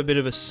just want to have a bit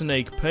of a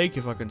sneak peek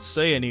if I can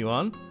see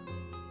anyone.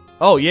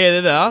 Oh yeah,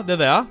 there they are. There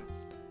they are.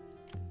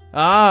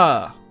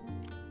 Ah.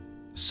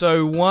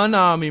 So one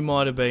army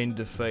might have been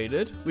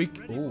defeated. We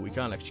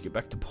can't actually get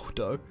back to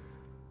Bordeaux.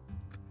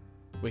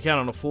 We can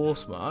on a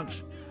force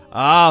march.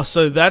 Ah,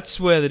 so that's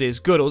where it is.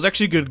 Good. It was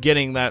actually good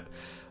getting that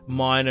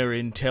minor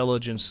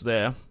intelligence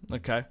there.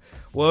 Okay.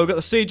 Well, we've got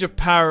the Siege of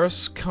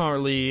Paris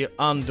currently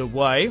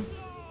underway.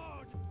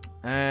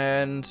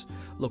 And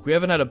look, we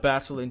haven't had a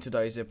battle in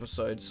today's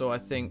episode, so I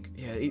think,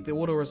 yeah, the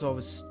auto-resolve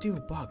is still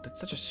bugged.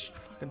 It's such a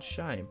fucking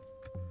shame.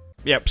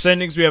 Yep,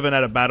 sendings, we haven't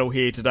had a battle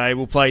here today.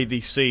 We'll play the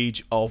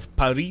Siege of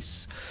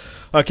Paris.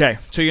 Okay,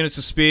 2 units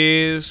of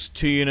spears,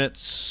 2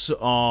 units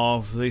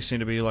of, these seem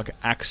to be like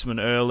axemen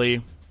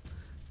early,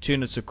 2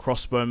 units of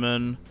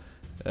crossbowmen,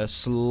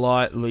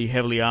 slightly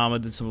heavily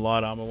armoured than some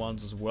light armour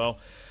ones as well.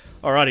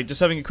 Alrighty, just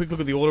having a quick look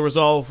at the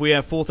auto-resolve. We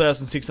have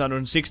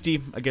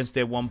 4,660 against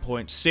their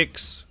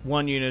 1.6,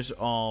 1 unit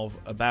of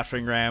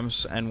battering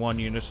rams, and 1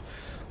 unit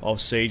of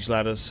siege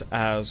ladders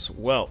as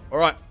well.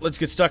 Alright, let's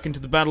get stuck into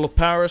the Battle of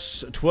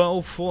Paris,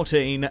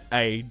 1214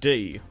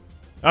 AD.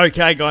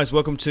 Okay guys,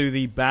 welcome to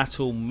the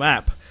battle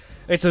map.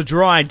 It's a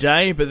dry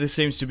day, but there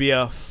seems to be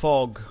a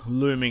fog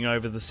looming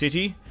over the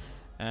city.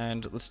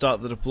 And let's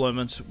start the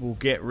deployment, we'll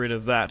get rid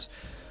of that.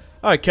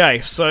 Okay,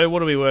 so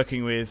what are we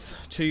working with?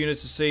 2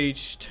 units of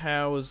siege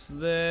towers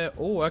there.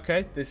 Oh,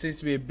 okay, there seems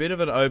to be a bit of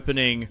an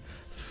opening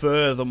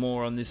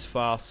furthermore on this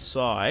far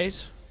side.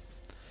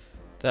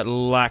 That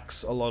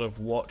lacks a lot of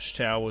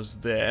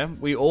watchtowers there.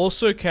 We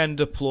also can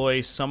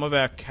deploy some of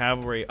our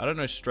cavalry, I don't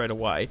know straight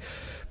away,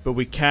 but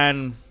we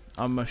can,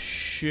 I'm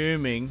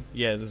assuming,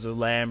 yeah, there's a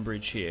land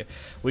bridge here.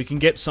 We can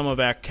get some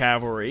of our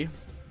cavalry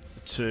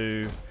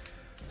to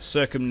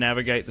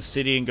circumnavigate the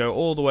city and go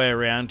all the way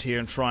around here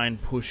and try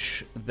and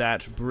push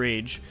that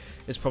bridge.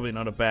 It's probably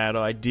not a bad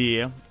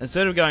idea.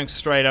 Instead of going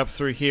straight up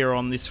through here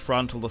on this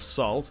frontal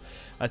assault,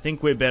 I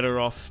think we're better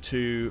off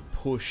to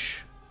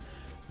push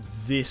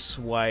this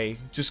way,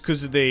 just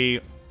because of the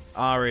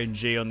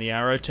RNG on the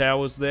arrow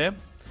towers there.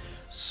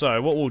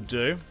 So what we'll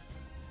do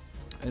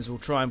is we'll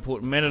try and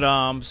put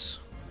men-at-arms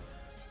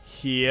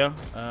here.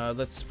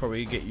 Let's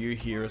probably get you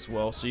here as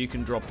well, so you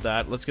can drop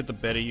that. Let's get the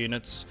better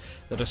units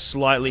that are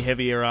slightly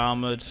heavier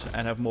armored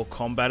and have more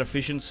combat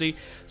efficiency,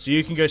 so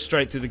you can go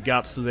straight through the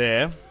guts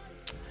there.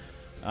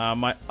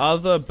 My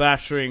other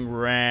battering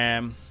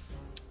ram,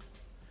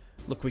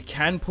 look, we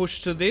can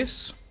push to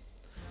this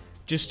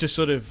just to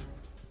sort of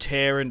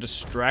tear and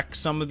distract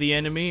some of the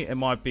enemy. It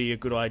might be a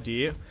good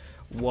idea,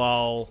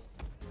 while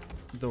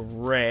the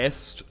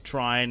rest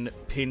try and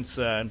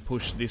pincer and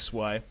push this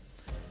way.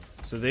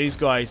 So these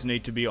guys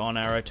need to be on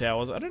arrow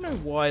towers. I don't know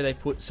why they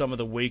put some of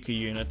the weaker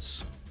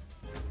units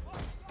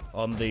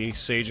on the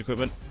siege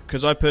equipment,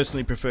 because I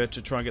personally prefer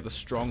to try and get the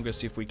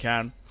strongest if we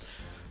can.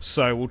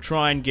 So we'll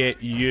try and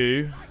get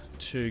you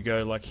to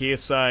go like here,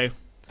 say.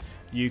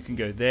 You can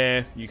go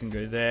there, you can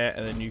go there,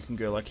 and then you can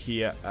go like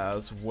here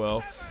as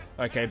well.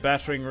 Okay,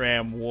 battering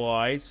ram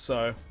wise,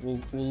 so we'll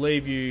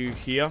leave you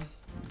here.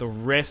 The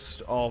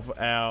rest of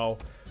our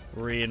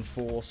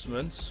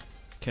reinforcements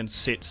can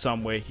sit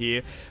somewhere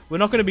here. We're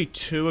not going to be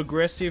too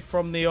aggressive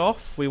from the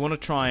off. We want to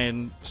try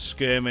and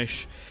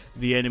skirmish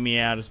the enemy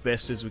out as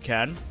best as we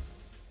can.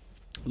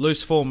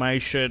 Loose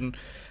formation.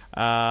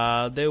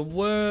 There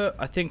were,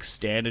 I think,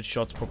 standard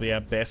shots probably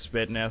our best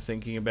bet now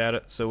thinking about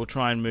it. So we'll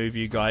try and move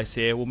you guys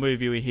here. We'll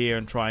move you here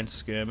and try and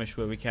skirmish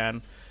where we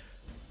can.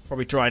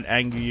 Probably try and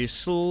angle you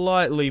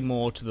slightly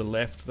more to the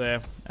left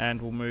there.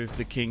 And we'll move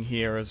the king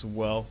here as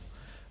well.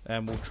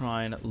 And we'll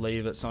try and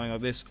leave it something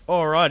like this.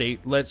 Alrighty,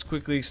 let's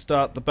quickly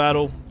start the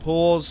battle.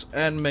 Pause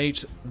and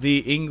meet the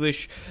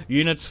English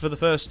units for the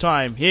first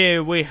time.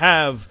 Here we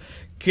have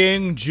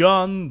King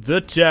John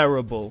the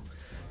Terrible,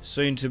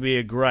 soon to be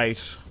a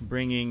great,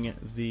 bringing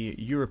the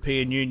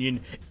European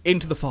Union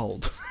into the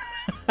fold.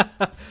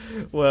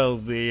 Well,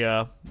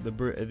 the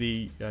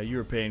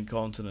European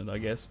continent, I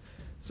guess.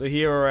 So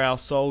here are our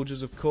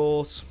soldiers, of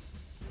course.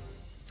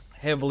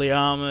 Heavily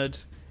armoured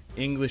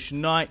English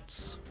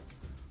knights.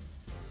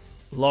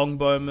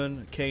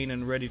 Longbowmen, keen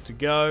and ready to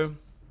go.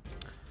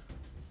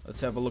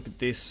 Let's have a look at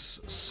this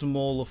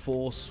smaller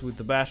force with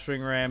the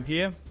battering ram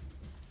here.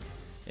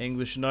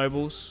 English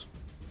nobles,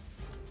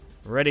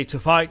 ready to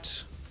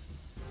fight.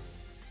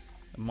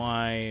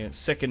 My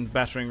second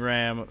battering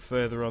ram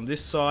further on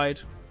this side,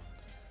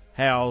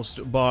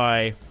 housed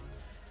by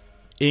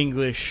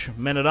English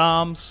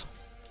men-at-arms.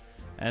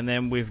 And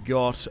then we've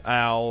got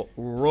our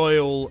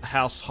royal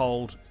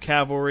household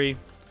cavalry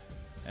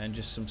and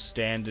just some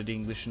standard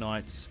English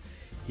knights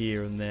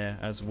here and there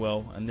as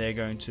well, and they're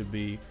going to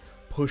be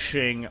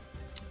pushing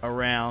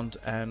around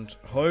and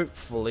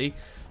hopefully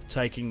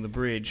taking the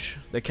bridge.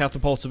 The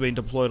catapults have been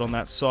deployed on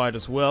that side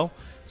as well,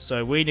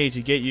 so we need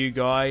to get you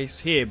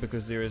guys here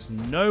because there is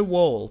no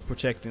wall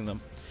protecting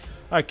them.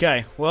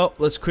 Okay, well,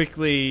 let's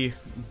quickly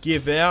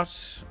give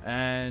out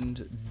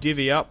and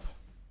divvy up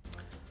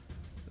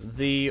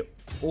the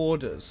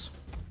orders.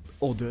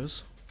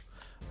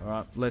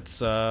 Alright, let's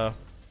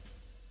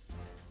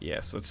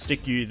yes, let's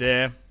stick you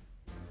there.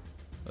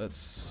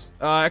 Let's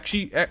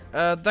actually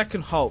that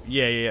can hold.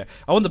 Yeah.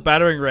 I want the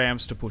battering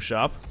rams to push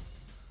up.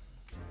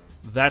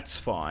 That's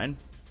fine.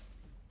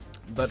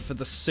 But for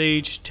the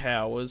siege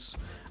towers,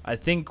 I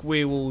think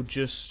we will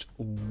just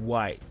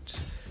wait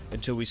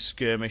until we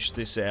skirmish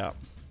this out.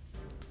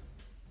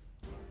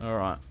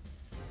 Alright.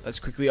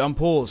 Let's quickly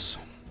unpause.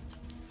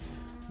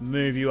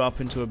 Move you up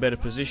into a better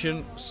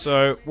position.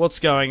 So, what's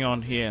going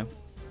on here?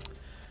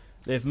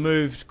 They've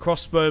moved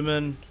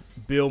crossbowmen,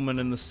 billmen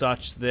and the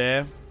such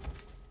there.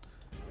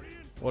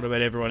 What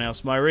about everyone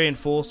else? My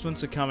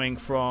reinforcements are coming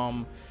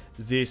from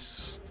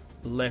this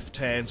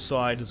left-hand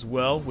side as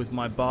well, with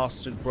my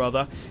bastard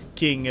brother,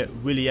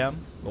 King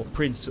William, or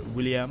Prince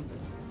William,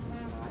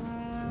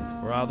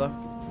 rather.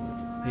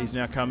 He's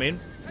now come in.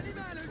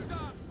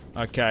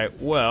 Okay,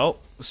 well,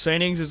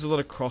 seeing there's a lot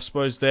of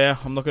crossbows there,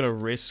 I'm not going to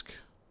risk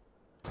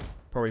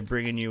probably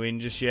bringing you in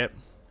just yet.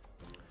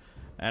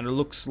 And it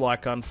looks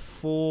like,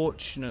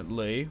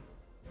 unfortunately,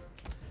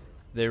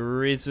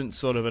 there isn't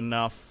sort of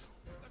enough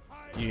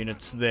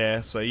units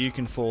there, so you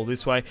can fall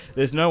this way.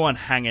 There's no one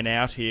hanging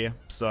out here,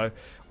 so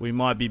we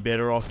might be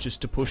better off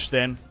just to push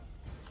then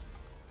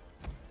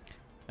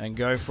and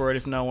go for it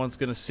if no one's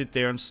going to sit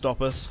there and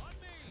stop us.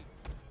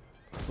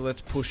 So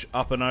let's push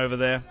up and over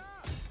there.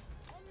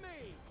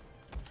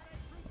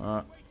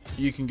 Alright,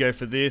 you can go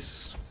for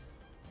this.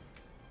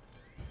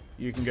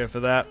 You can go for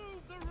that.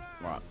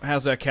 Right,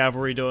 how's our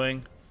cavalry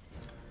doing?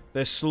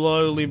 They're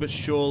slowly but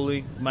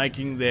surely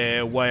making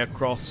their way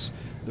across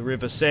the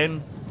River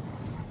Seine.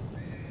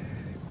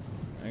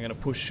 I'm going to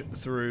push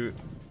through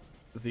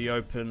the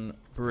open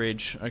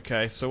bridge.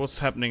 Okay, so what's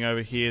happening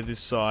over here, this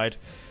side?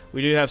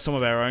 We do have some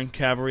of our own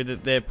cavalry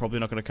that they're probably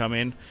not going to come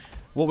in.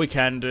 What we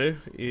can do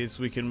is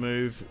we can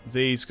move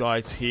these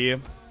guys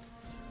here.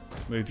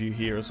 Move you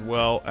here as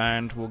well.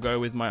 And we'll go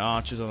with my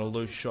archers on a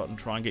loose shot and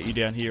try and get you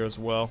down here as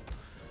well.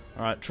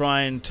 Alright,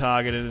 try and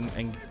target it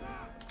and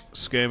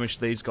skirmish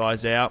these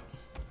guys out.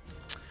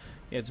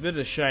 Yeah, it's a bit of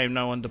a shame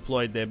no one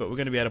deployed there, but we're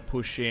going to be able to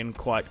push in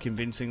quite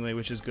convincingly,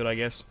 which is good, I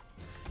guess.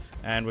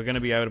 And we're going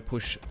to be able to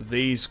push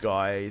these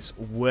guys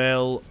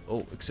well,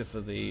 oh, except for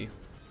the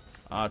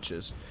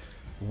archers,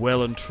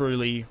 well and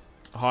truly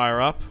higher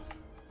up.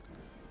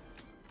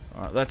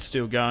 Alright, that's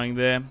still going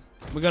there.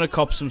 We're going to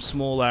cop some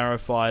small arrow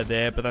fire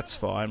there, but that's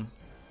fine.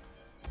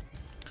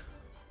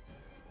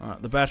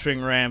 Alright, the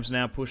battering ram's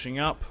now pushing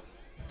up.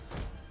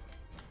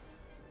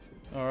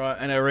 Alright,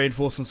 and our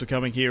reinforcements are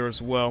coming here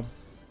as well.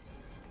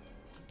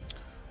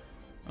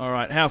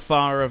 Alright, how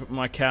far are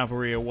my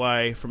cavalry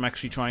away from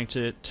actually trying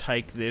to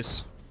take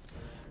this?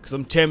 Because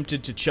I'm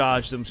tempted to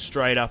charge them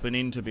straight up and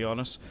in, to be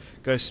honest.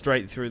 Go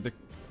straight through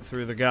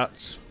the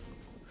guts.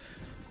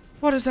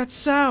 What is that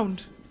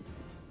sound?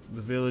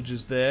 The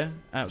villagers there,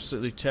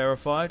 absolutely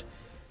terrified.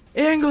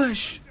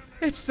 English!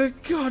 It's the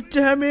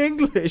goddamn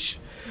English!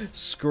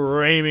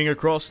 Screaming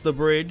across the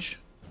bridge.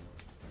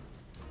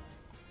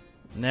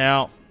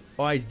 Now,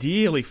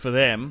 ideally for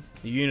them,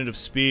 a unit of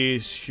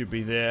spears should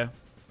be there.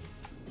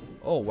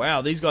 Oh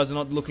wow, these guys are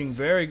not looking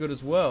very good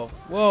as well.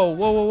 Whoa,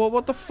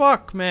 what the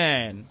fuck,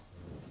 man?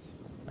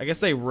 I guess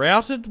they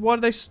routed? Why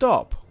did they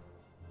stop?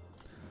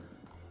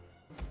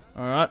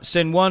 Alright,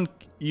 send one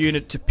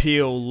unit to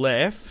Peel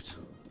left.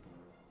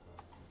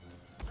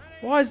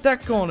 Why has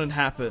that gone and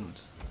happened?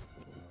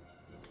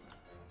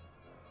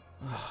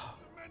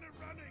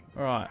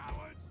 Alright.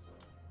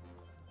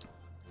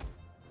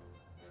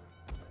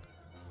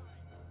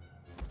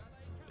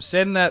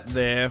 Send that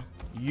there.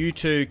 You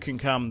two can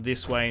come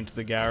this way into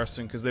the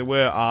garrison, because there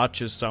were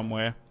archers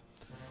somewhere.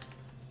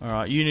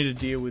 Alright, you need to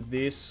deal with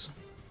this.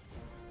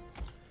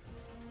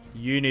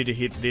 You need to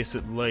hit this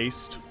at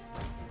least.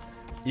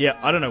 Yeah,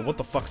 I don't know what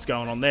the fuck's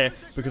going on there,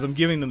 because I'm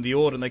giving them the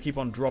order and they keep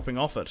on dropping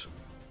off it.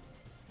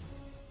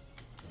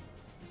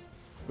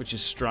 Which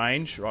is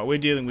strange. Right, we're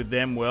dealing with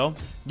them well.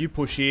 You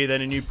push here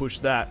then and you push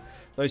that.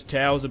 Those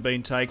towers have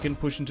been taken.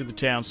 Push into the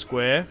town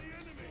square.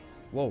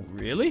 Whoa,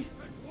 really?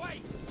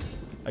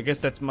 I guess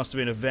that must have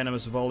been a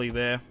venomous volley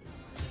there.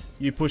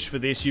 You push for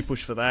this, you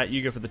push for that.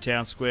 You go for the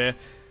town square.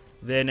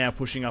 They're now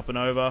pushing up and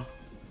over.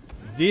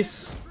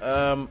 This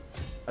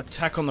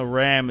attack on the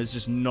ram is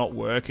just not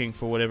working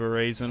for whatever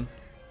reason.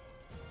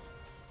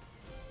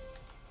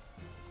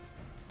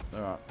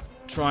 Alright.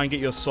 Try and get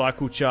your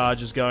cycle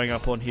charges going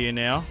up on here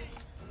now.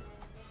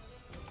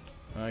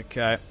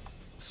 Okay.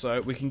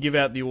 So we can give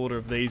out the order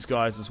of these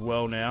guys as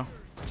well now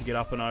to get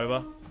up and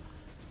over.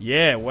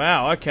 Yeah,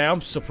 wow. Okay,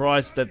 I'm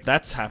surprised that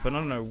that's happened. I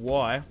don't know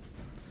why.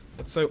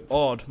 That's so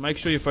odd. Make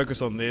sure you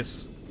focus on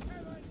this.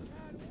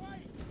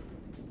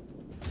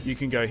 You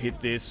can go hit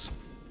this.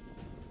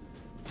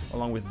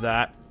 Along with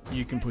that,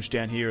 you can push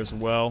down here as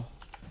well.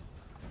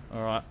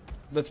 Alright.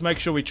 Let's make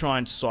sure we try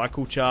and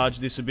cycle charge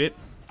this a bit.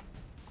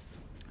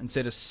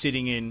 Instead of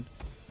sitting in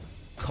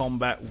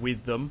combat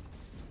with them.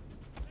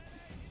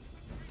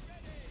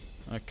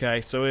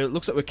 Okay, so it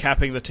looks like we're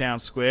capping the town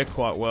square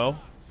quite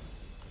well.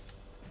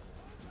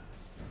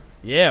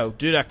 Yeah,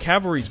 dude, our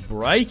cavalry's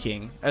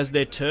breaking as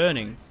they're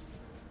turning.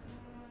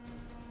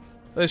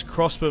 Those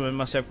crossbowmen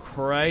must have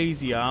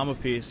crazy armor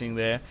piercing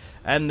there.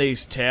 And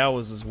these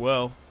towers as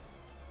well.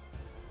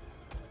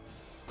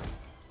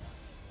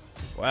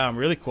 Wow, I'm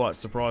really quite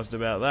surprised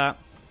about that.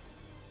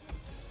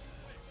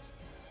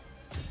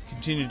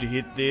 Continue to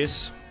hit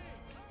this.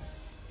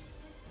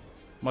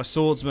 My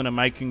swordsmen are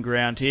making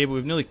ground here, but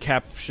we've nearly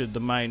captured the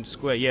main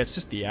square. Yeah, it's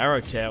just the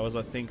arrow towers,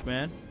 I think,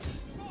 man.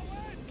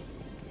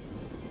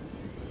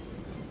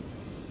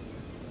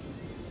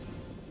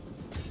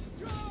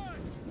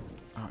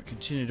 Alright,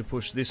 continue to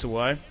push this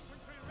away.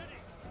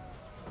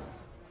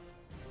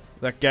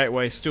 That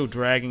gateway is still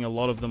dragging a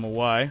lot of them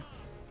away.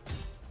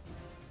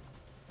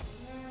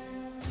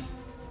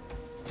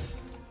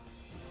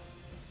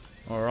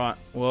 Alright,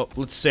 well,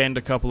 let's send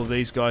a couple of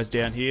these guys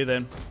down here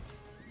then.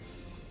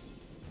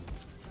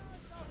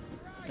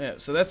 Yeah,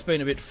 so that's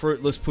been a bit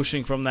fruitless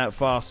pushing from that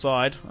far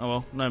side. Oh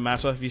well, no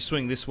matter. If you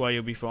swing this way,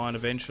 you'll be fine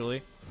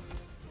eventually.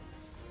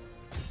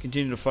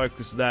 Continue to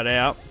focus that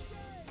out.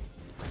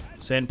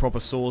 Send proper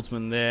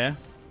swordsmen there.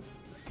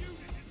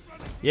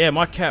 Yeah,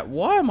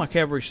 why are my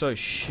cavalry so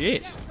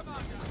shit?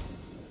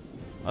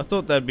 I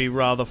thought they'd be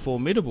rather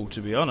formidable,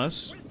 to be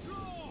honest.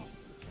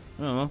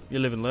 Oh well, you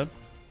live and learn.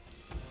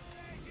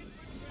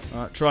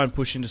 Alright, try and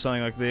push into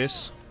something like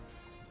this.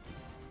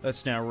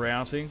 That's now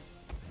routing.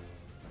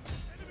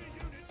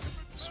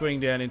 Swing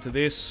down into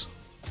this.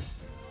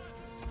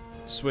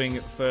 Swing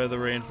further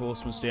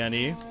reinforcements down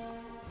here.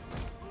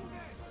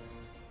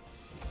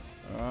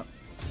 Alright.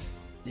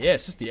 Yeah,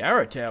 it's just the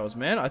arrow towers,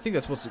 man. I think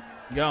that's what's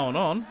going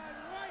on.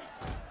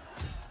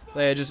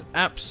 They are just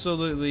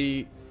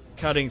absolutely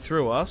cutting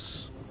through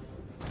us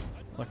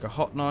like a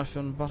hot knife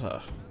and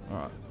butter.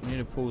 Alright, we need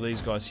to pull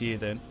these guys here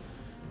then.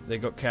 They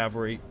got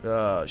cavalry.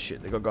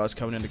 Shit, they got guys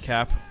coming into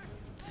cap.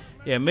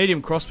 Yeah,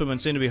 medium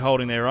crossbowmen seem to be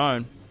holding their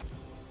own.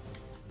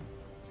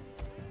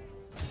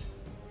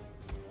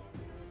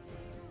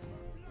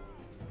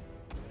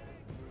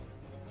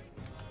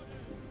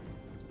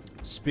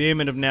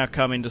 Spearmen have now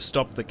come in to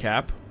stop the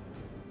cap.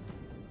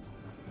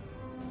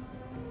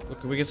 Look,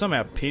 if we can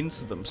somehow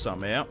pincer them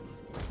somehow.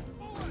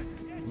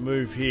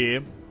 Move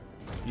here.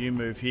 You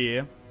move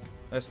here.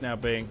 That's now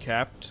being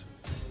capped.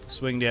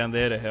 Swing down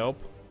there to help.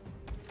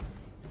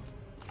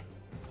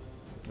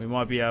 We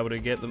might be able to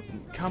get them...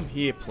 Come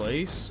here,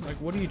 please. Like,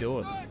 what are you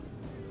doing?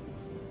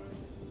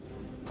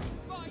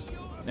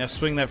 Now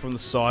swing that from the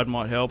side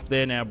might help.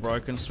 They're now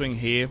broken. Swing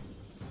here.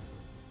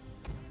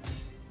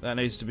 That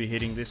needs to be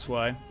hitting this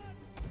way.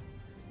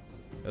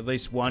 At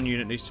least one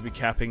unit needs to be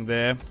capping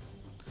there.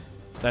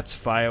 That's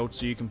failed,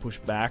 so you can push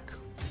back.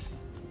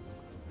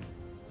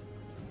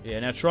 Yeah,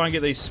 now try and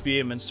get these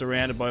spearmen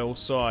surrounded by all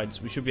sides.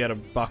 We should be able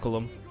to buckle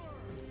them.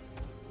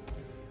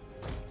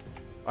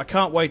 I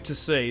can't wait to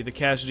see the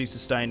casualties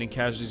sustained and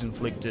casualties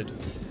inflicted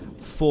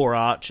for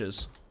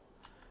archers.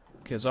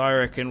 Because I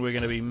reckon we're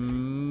going to be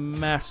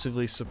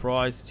massively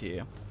surprised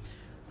here.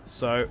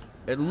 So,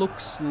 it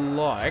looks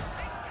like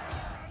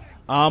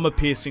armor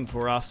piercing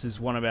for us is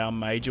one of our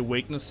major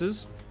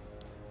weaknesses.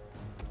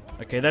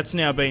 Okay, that's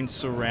now been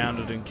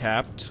surrounded and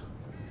capped.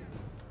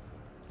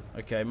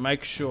 Okay,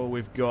 make sure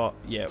we've got...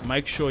 Yeah,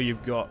 make sure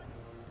you've got...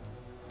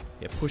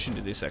 Yeah, push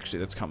into this actually,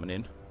 that's coming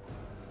in.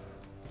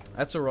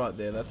 That's alright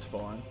there, that's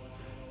fine.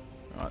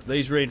 Alright,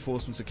 these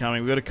reinforcements are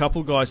coming. We've got a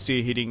couple guys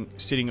here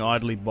sitting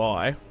idly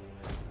by. If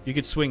you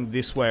could swing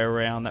this way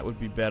around, that would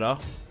be better.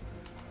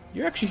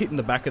 You're actually hitting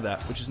the back of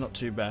that, which is not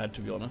too bad,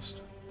 to be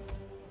honest.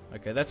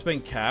 Okay, that's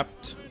been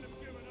capped.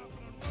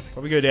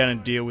 Probably go down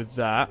and deal with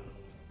that.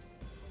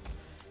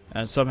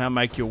 And somehow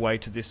make your way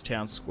to this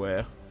town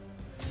square.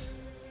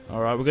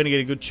 Alright, we're going to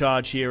get a good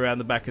charge here around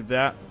the back of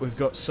that. We've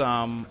got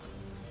some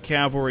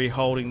cavalry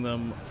holding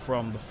them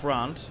from the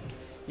front.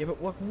 Yeah,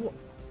 but what?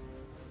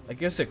 I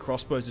guess their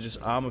crossbows are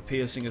just armor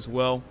piercing as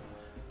well.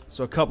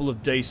 So a couple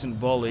of decent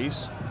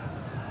volleys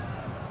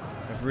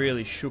have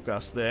really shook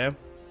us there.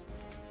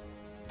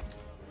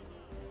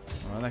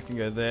 Alright, that can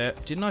go there.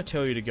 Didn't I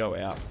tell you to go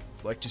out?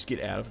 Like, just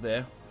get out of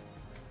there.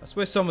 That's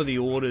where some of the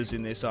orders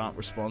in this aren't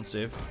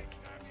responsive.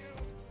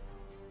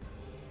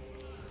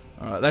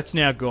 Alright, that's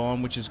now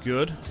gone, which is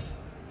good.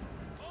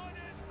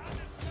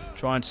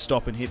 Try and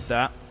stop and hit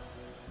that.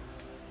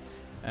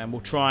 And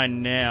we'll try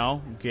and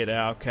now get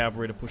our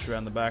cavalry to push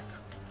around the back.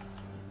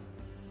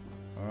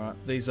 Alright,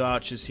 these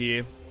archers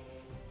here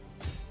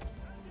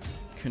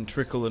can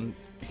trickle and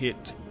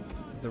hit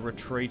the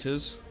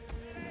retreaters.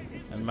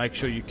 And make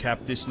sure you cap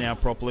this now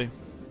properly.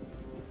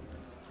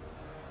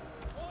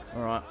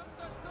 Alright.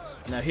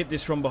 Now hit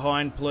this from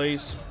behind,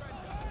 please.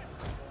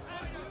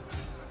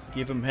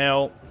 Give them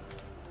hell.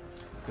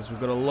 Because we've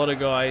got a lot of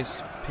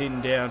guys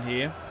pinned down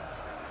here.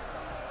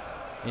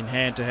 In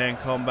hand-to-hand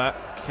combat.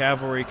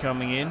 Cavalry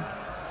coming in.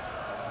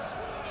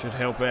 Should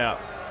help out.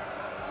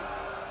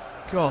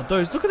 God,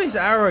 look at these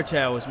arrow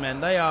towers,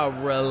 man. They are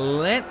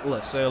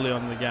relentless early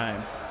on in the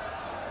game.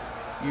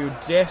 You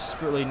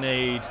desperately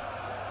need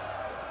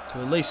to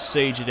at least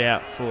siege it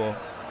out for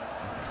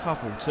a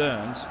couple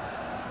turns.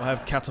 I'll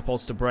have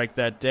catapults to break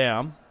that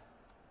down.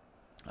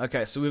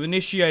 Okay, so we've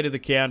initiated the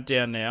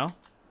countdown now.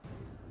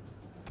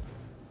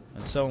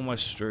 And some of my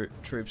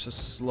troops are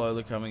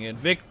slowly coming in.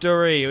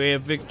 Victory! We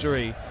have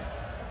victory.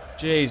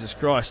 Jesus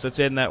Christ, let's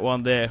end that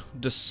one there.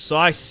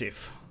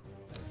 Decisive.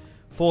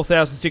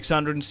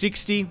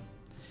 4,660.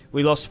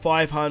 We lost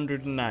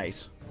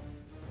 508.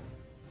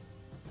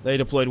 They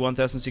deployed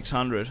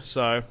 1,600.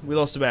 So, we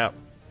lost about...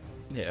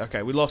 Yeah,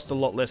 okay, we lost a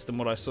lot less than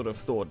what I sort of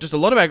thought. Just a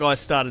lot of our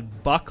guys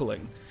started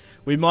buckling.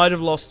 We might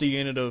have lost a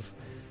unit of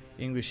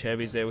English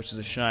heavies there, which is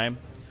a shame.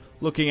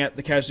 Looking at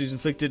the casualties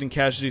inflicted and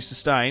casualties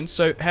sustained.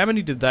 So, how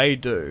many did they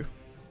do?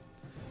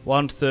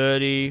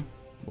 130.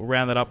 We'll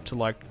round that up to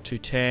like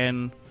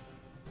 210,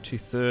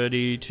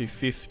 230,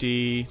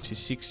 250,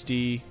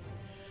 260.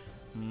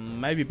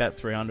 Maybe about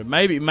 300.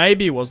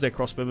 Maybe it was their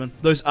crossbowmen.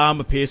 Those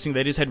armor piercing,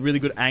 they just had really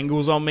good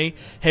angles on me.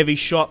 Heavy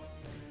shot.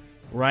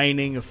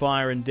 Raining of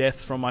fire and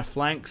death from my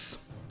flanks.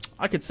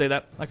 I could see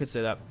that. I could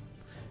see that.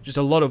 Just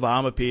a lot of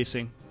armor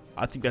piercing.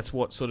 I think that's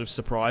what sort of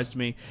surprised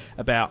me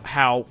about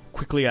how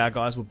quickly our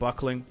guys were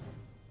buckling.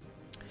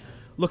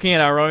 Looking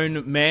at our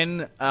own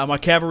men, my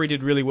cavalry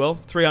did really well.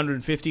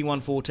 350,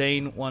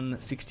 114,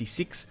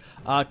 166.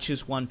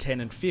 Archers, 110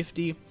 and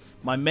 50.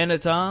 My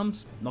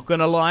men-at-arms, not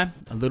gonna lie,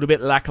 a little bit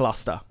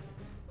lackluster.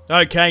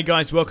 Okay,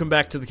 guys, welcome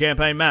back to the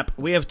campaign map.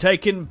 We have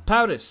taken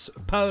Paris.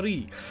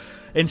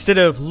 Instead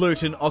of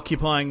loot and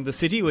occupying the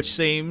city, which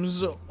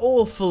seems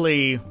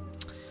awfully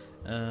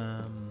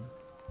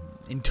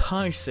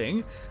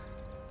enticing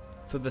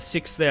for the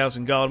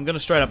 6,000 gold, I'm going to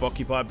straight up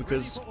occupy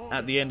because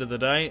at the end of the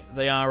day,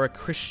 they are a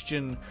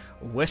Christian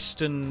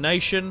Western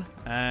nation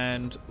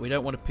and we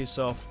don't want to piss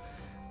off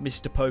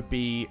Mr.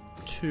 Popey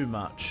too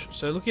much.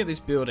 So looking at these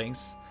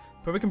buildings,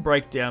 probably can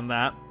break down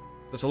that.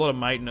 There's a lot of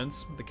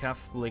maintenance, the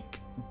Catholic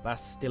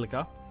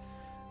Basilica.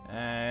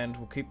 And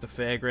we'll keep the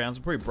fairgrounds.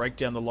 We'll probably break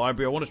down the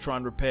library. I want to try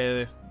and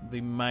repair the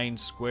main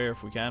square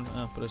if we can.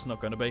 But it's not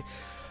going to be.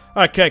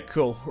 Okay,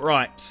 cool.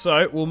 Right,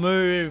 so we'll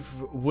move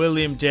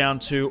William down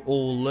to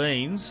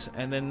Orleans.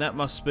 And then that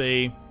must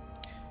be,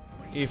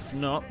 if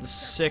not, the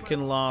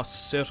second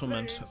last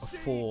settlement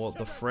for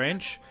the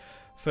French.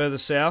 Further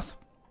south.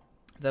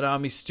 That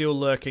army's still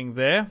lurking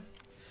there.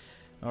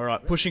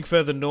 Alright, pushing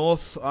further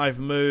north, I've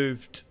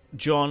moved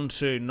John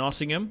to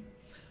Nottingham.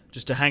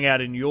 Just to hang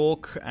out in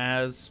York,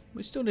 as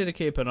we still need to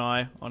keep an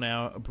eye on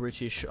our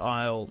British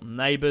Isle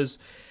neighbours.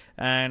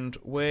 And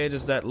where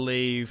does that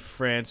leave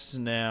France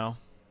now?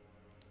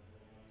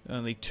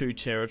 Only 2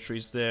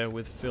 territories there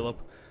with Philip.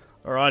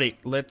 Alrighty,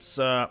 let's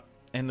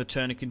end the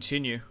turn and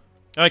continue.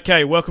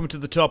 Okay, welcome to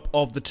the top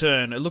of the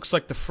turn. It looks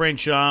like the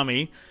French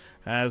army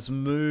has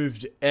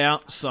moved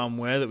out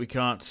somewhere that we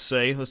can't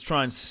see. Let's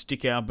try and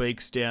stick our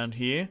beaks down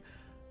here.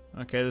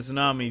 Okay, there's an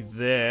army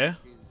there.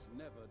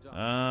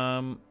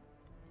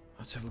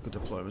 Let's have a look at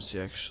diplomacy,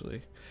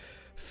 actually.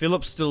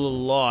 Philip's still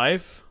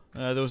alive.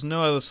 There was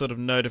no other sort of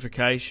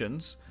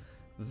notifications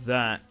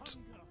that,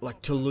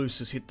 like, Toulouse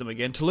has hit them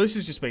again. Toulouse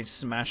has just been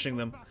smashing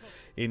them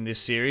in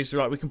this series.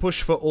 Right, we can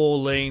push for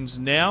Orleans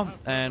now,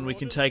 and we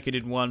can take it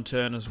in one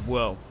turn as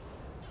well.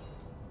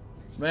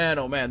 Man,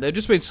 oh man, they've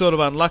just been sort of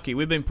unlucky.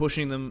 We've been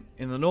pushing them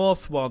in the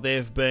north, while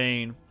they've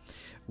been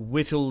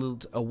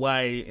whittled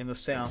away in the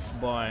south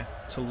by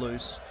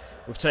Toulouse.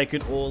 We've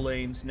taken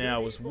Orleans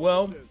now as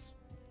well.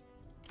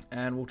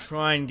 And we'll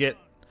try and get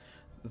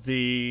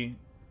the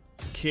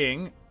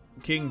King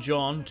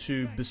John,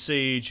 to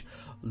besiege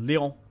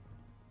Lyon.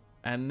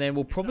 And then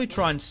we'll probably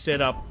try and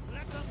set up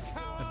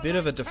a bit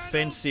of a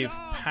defensive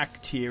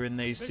pact here in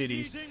these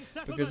cities.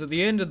 Because at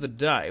the end of the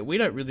day, we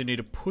don't really need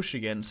to push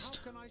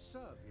against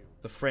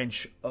the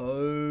French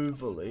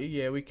overly.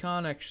 Yeah, we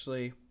can't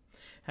actually...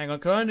 Hang on,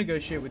 can I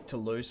negotiate with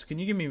Toulouse? Can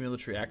you give me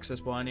military access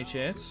by any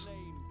chance?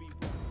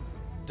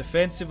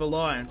 Defensive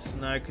alliance?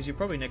 No, because you're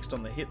probably next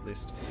on the hit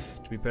list,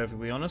 to be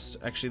perfectly honest.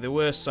 Actually, there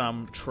were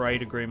some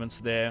trade agreements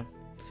there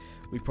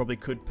we probably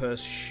could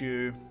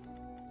pursue.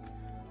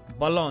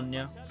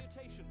 Bologna.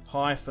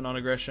 High for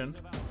non-aggression.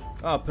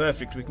 Oh,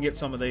 perfect. We can get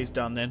some of these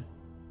done then.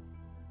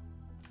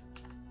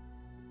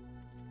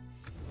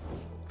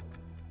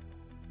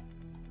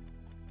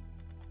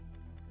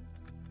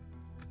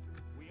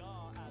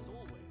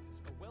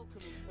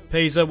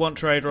 Pisa want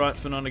trade right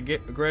for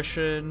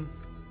non-aggression.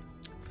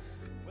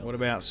 What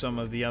about some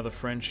of the other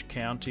French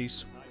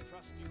counties?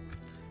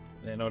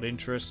 They're not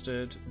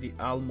interested. The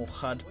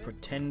Almohad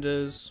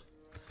pretenders.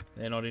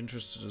 They're not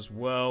interested as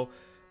well.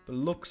 But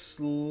looks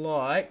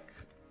like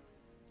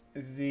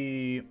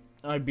the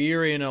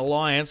Iberian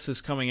Alliance is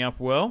coming up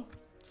well.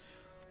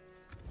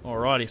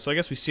 Alrighty, so I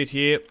guess we sit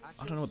here.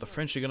 I don't know what the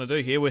French are going to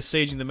do here. We're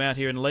sieging them out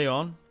here in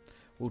Leon.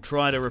 We'll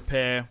try to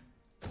repair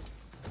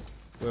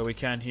where we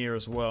can here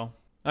as well.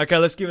 Okay,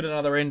 let's give it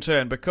another end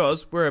turn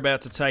because we're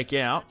about to take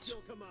out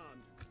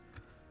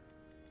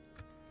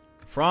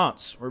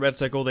France. We're about to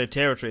take all their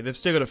territory. They've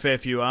still got a fair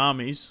few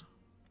armies,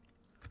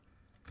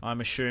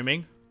 I'm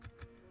assuming.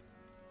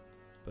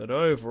 But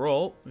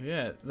overall,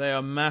 yeah, they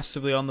are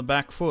massively on the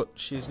back foot.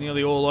 She's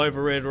nearly all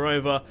over Red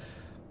Rover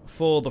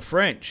for the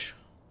French.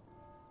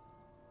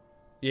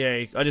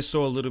 Yeah, I just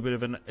saw a little bit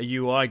of a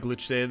UI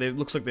glitch there. It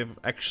looks like they've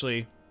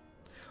actually...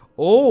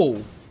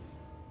 Oh!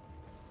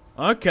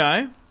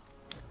 Okay.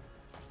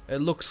 It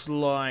looks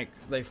like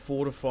they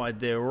fortified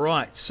there.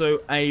 Right,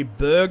 so a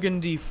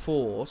Burgundy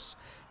force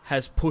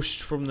has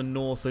pushed from the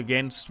north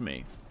against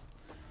me.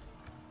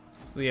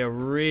 We are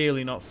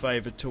really not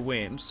favoured to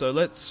win, so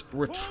let's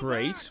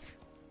retreat.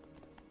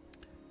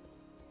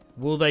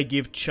 Will they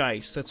give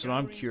chase? That's what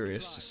I'm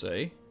curious to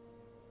see.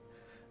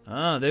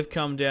 Ah, they've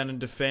come down and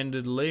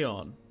defended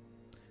Leon.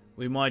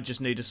 We might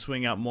just need to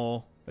swing up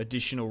more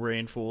additional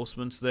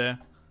reinforcements there.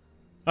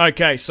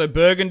 Okay, so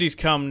Burgundy's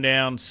come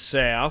down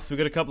south. We've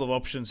got a couple of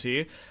options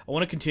here. I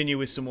want to continue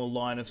with some more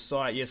line of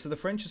sight. Yeah, so the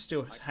French are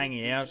still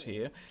hanging out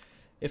here.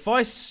 If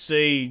I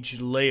siege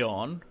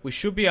Leon, we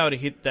should be able to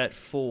hit that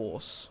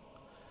force.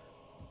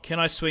 Can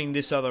I swing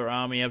this other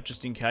army up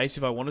just in case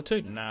if I wanted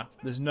to? Nah,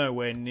 there's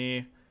nowhere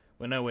near.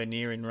 We're nowhere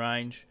near in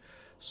range.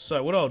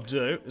 So what I'll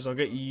do is I'll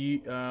get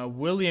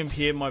William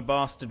here, my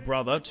bastard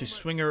brother, to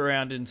swing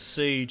around and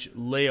siege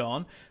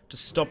Leon to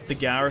stop the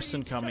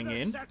garrison coming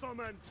in.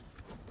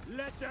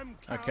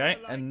 Okay,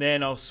 and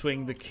then I'll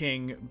swing the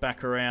king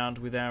back around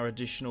with our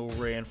additional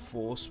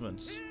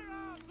reinforcements.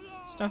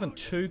 There's nothing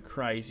too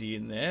crazy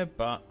in there,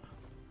 but...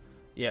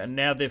 yeah, and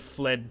now they've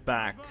fled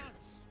back.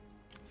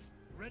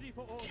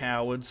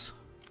 Cowards.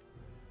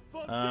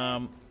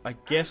 I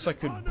guess I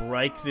could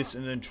break this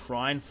and then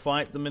try and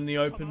fight them in the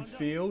open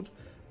field.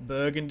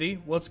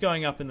 Burgundy. What's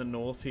going up in the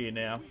north here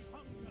now?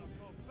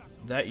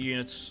 That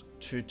unit's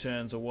 2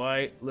 turns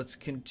away. Let's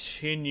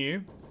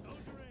continue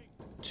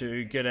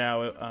to get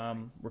our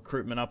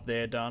recruitment up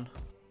there done.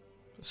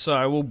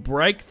 So we'll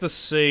break the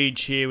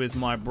siege here with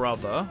my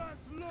brother.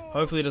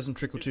 Hopefully it doesn't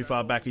trickle too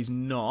far back. He's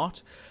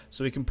not.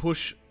 So we can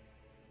push...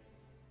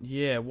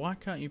 yeah, why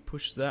can't you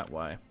push that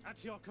way?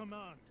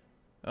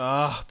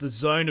 Ah, the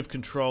zone of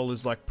control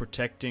is like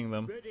protecting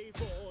them.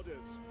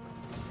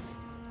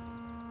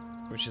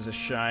 Which is a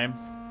shame.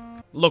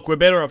 Look, we're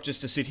better off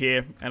just to sit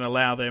here and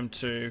allow them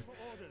to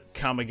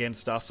come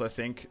against us, I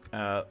think.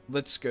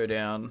 Let's go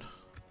down...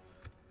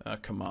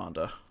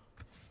 commander.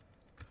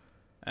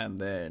 And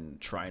then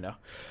trainer.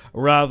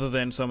 Rather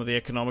than some of the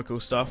economical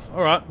stuff.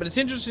 Alright, but it's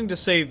interesting to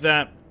see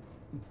that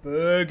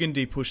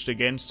Burgundy pushed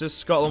against us.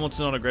 Scotland wants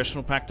a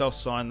non-aggressional pact. I'll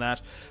sign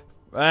that.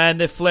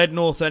 And they fled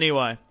north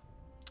anyway.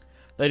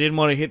 They didn't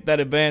want to hit that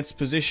advanced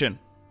position.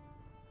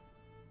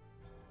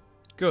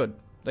 Good.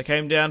 They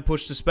came down,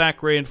 pushed us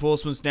back.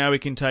 Reinforcements. Now we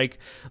can take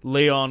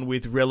Leon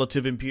with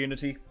relative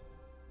impunity.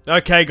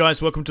 Okay,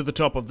 guys, welcome to the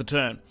top of the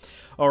turn.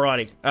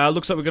 Alrighty.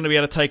 Looks like we're going to be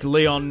able to take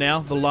Leon now.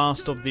 The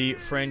last of the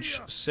French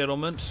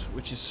settlement,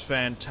 which is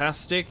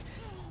fantastic.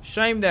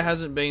 Shame there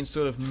hasn't been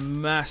sort of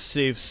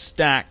massive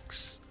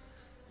stacks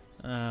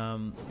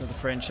that the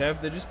French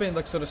have. They've just been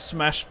like sort of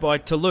smashed by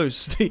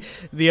Toulouse.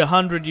 The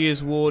 100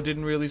 Years' War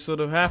didn't really sort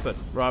of happen.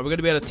 Right, we're going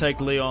to be able to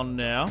take Leon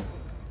now.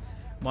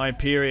 My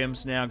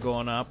Imperium's now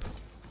gone up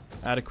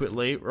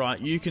adequately. Right,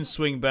 you can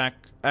swing back.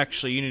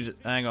 Actually, you need to...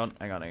 hang on.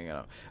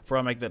 Before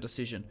I make that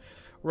decision.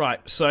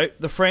 Right, so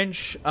the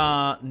French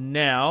are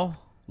now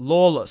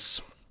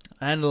lawless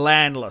and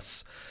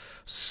landless.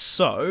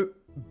 So,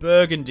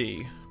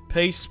 Burgundy.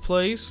 Peace,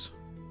 please.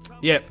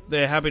 Yep,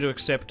 they're happy to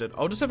accept it.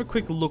 I'll just have a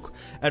quick look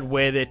at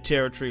where their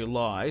territory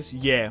lies.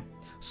 Yeah,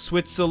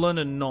 Switzerland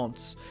and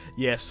Nantes.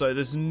 Yeah, so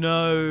there's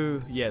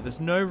no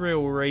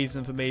real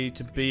reason for me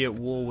to be at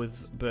war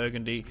with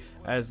Burgundy,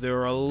 as there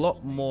are a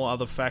lot more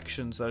other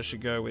factions that I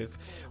should go with.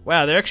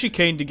 Wow, they're actually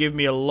keen to give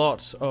me a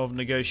lot of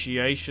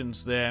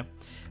negotiations there,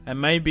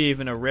 and maybe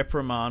even a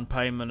reprimand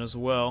payment as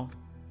well,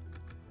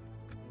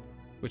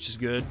 which is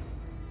good.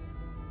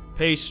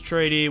 Peace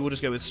treaty. We'll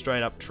just go with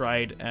straight up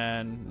trade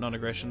and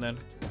non-aggression then.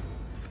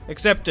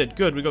 Accepted.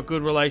 Good. We got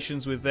good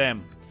relations with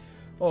them.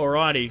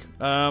 Alrighty.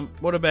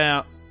 What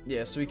about...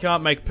 Yeah, so we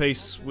can't make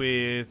peace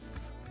with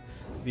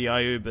the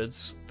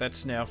Ayyubids.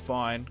 That's now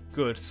fine.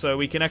 Good. So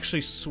we can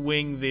actually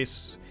swing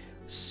this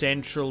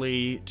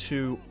centrally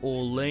to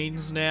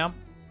Orleans now.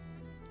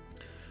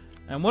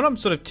 And what I'm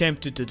sort of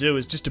tempted to do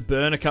is just to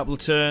burn a couple of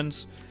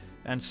turns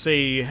and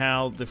see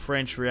how the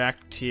French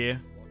react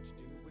here.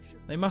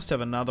 They must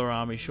have another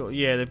army, sure.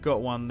 Yeah, they've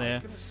got one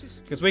there.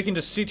 Because we can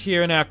just sit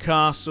here in our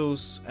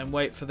castles and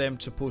wait for them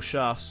to push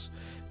us.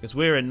 Because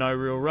we're in no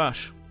real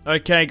rush.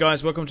 Okay,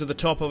 guys, welcome to the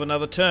top of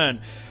another turn.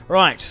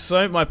 Right,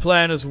 so my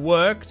plan has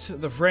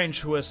worked. The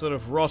French were sort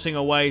of rotting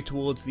away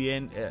towards the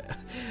end,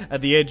 at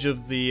the edge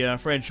of the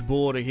French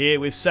border here.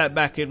 We've sat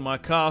back in my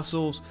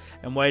castles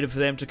and waited for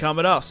them to come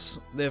at us.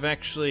 They've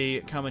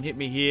actually come and hit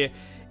me here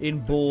in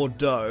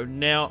Bordeaux.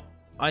 Now,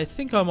 I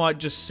think I might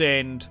just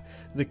send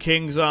the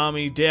King's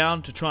army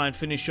down to try and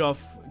finish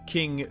off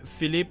King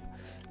Philippe.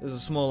 There's a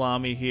small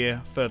army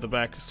here further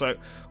back, so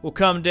we'll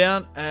come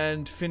down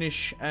and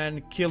finish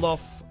and kill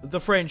off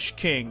the French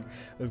king.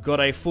 We've got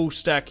a full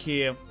stack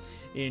here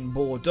in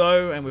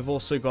Bordeaux, and we've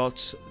also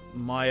got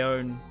my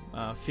own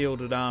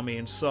fielded army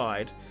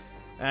inside.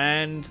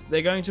 And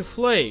they're going to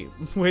flee,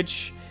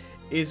 which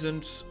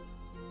isn't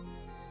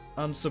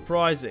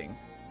unsurprising.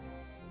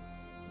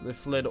 They've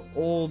fled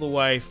all the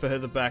way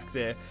further back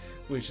there,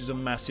 which is a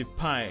massive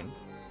pain.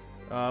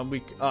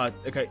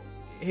 Okay.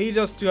 He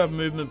does still have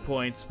movement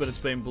points, but it's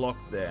been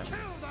blocked there.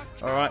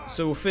 Alright,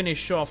 so we'll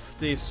finish off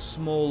this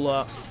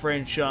smaller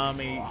French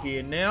army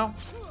here now.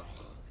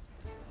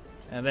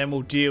 And then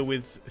we'll deal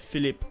with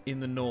Philip in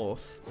the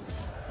north.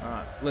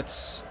 Alright,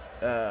 let's...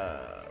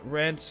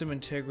 ransom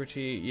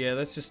integrity. Yeah,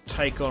 let's just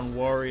take on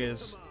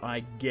warriors,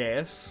 I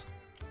guess.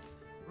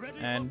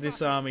 And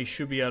this army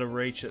should be able to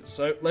reach it.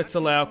 So let's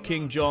allow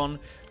King John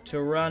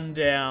to run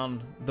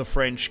down the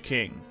French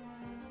king.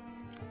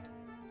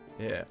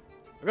 Yeah.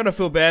 I'm gonna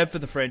feel bad for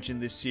the French in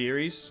this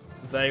series.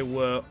 They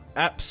were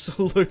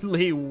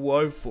absolutely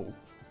woeful.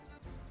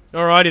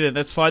 Alrighty then,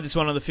 let's fight this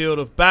one on the field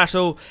of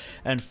battle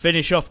and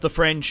finish off the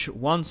French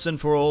once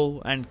and for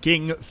all. And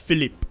King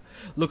Philippe.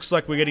 Looks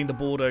like we're getting the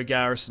Bordeaux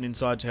garrison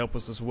inside to help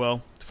us as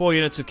well. 4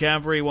 units of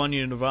cavalry, 1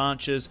 unit of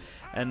archers,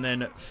 and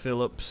then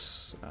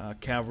Philip's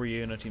cavalry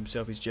unit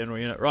himself, his general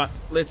unit. Right,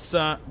 let's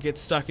get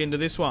stuck into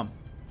this one.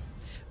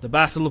 The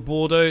Battle of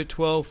Bordeaux,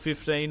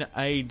 1215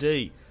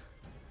 AD.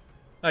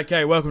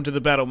 Okay, welcome to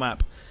the battle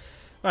map.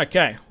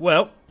 Okay,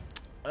 well,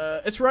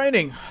 it's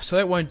raining, so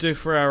that won't do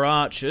for our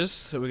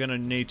archers that we're going to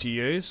need to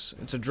use.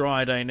 It's a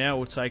dry day now,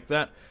 we'll take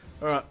that.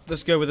 Alright,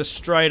 let's go with a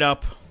straight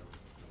up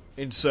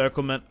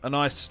encirclement, a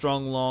nice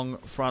strong long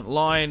front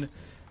line,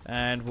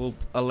 and we'll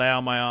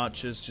allow my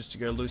archers just to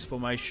go loose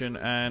formation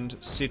and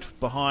sit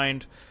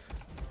behind.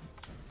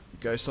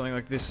 Go something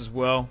like this as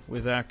well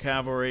with our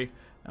cavalry,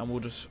 and we'll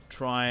just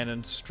try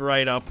and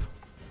straight up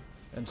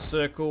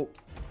encircle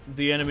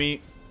the enemy.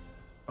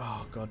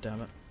 Oh, god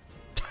damn it.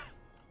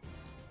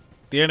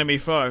 The enemy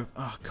foe.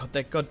 Oh, god,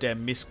 that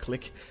goddamn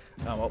misclick.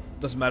 Oh, well,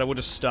 doesn't matter. We'll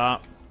just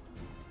start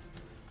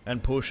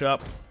and push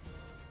up.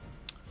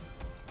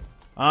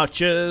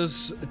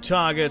 Archers,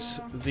 target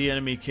the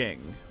enemy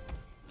king.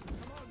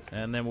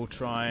 And then we'll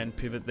try and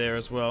pivot there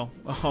as well.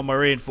 Oh, my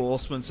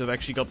reinforcements have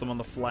actually got them on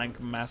the flank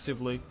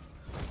massively.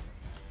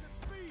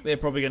 They're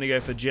probably going to go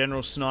for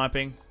general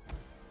sniping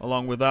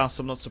along with us.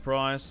 I'm not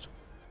surprised.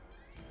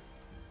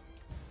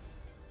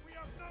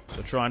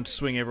 So trying to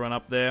swing everyone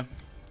up there.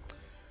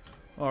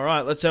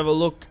 Alright, let's have a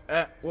look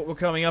at what we're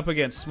coming up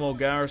against. Small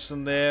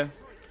garrison there.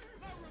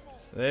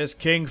 There's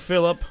King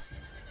Philip,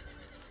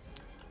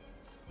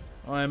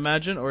 I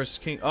imagine. Or is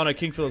King... Oh no,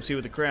 King Philip's here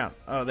with the crown.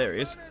 Oh, there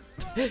he is.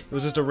 It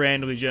was just a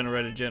randomly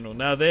generated general.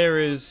 Now there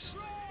is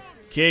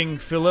King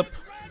Philip.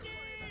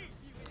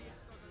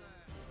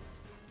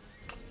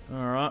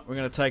 Alright, we're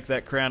going to take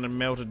that crown and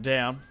melt it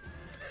down.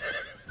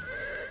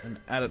 And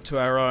add it to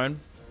our own.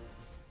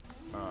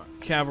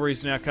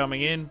 Cavalry's now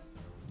coming in.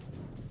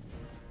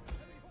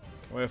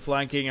 We're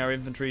flanking, our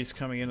infantry's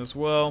coming in as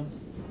well,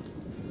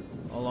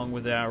 along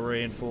with our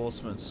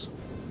reinforcements.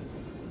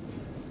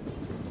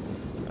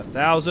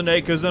 1,000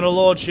 acres and a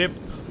lordship.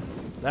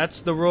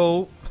 That's the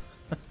rule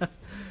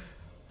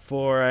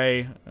for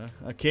a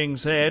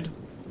king's head.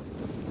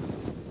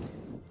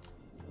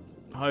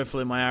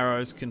 Hopefully my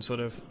arrows can sort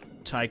of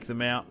take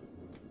them out.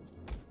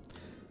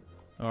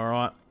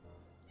 Alright.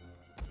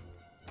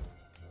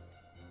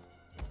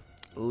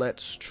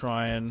 Let's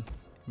try and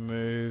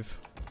move.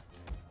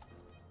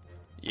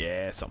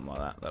 Yeah, something like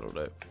that. That'll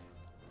do.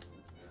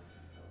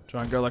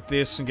 Try and go like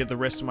this and get the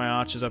rest of my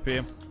archers up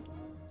here.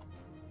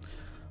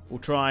 We'll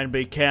try and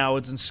be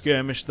cowards and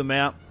skirmish them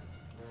out.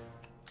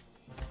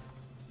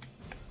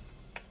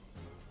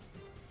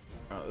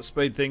 Alright, let's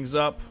speed things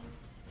up.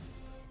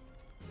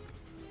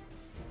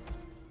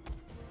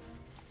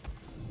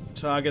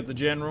 Target the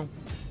general.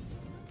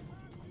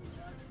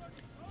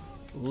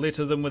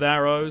 Litter them with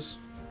arrows.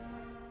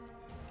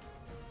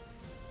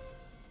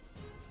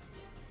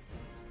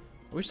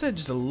 wish they had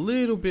just a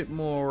little bit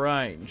more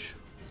range.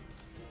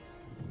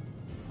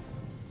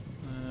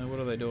 What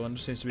are they doing?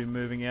 Just seems to be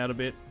moving out a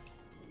bit.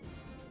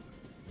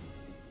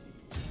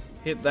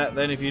 Hit that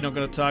then if you're not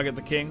going to target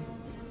the king.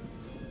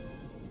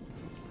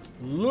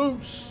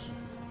 Loose!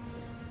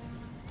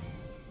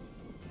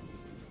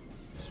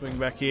 Swing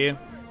back here.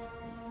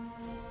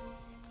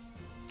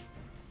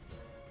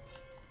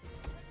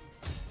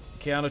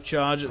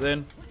 Counter-charge it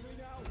then.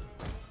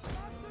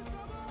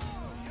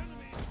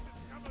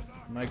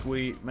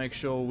 Make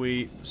sure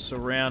we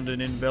surround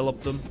and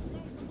envelop them.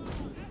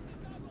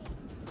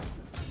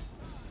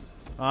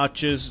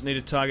 Archers need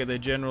to target their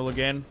general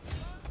again.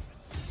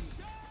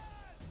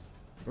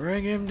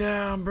 Bring him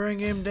down, bring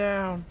him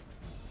down.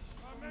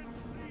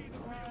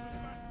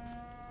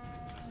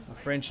 A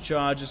French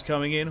charge is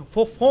coming in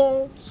for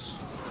France.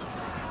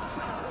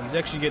 He's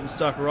actually getting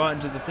stuck right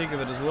into the thick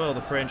of it as well,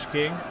 the French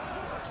king.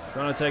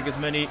 Trying to take as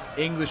many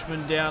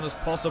Englishmen down as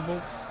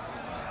possible.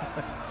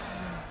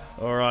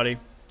 Alrighty,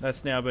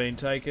 that's now been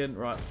taken.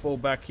 Right, fall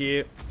back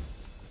here.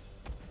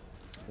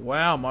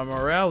 Wow, my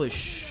morale is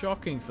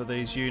shocking for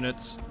these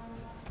units.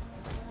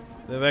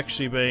 They've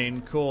actually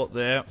been caught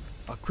there.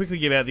 I'll quickly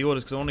give out the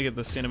orders because I want to get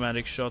the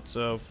cinematic shots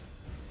of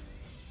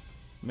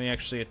me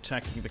actually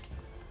attacking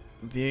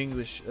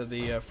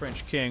the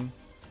French king.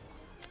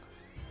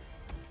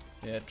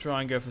 Yeah,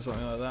 try and go for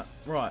something like that.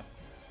 Right,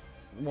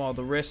 while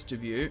the rest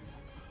of you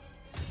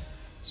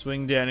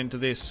swing down into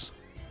this.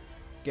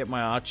 Get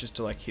my archers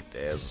to like hit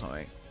theirs or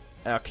something.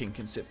 Our king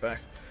can sit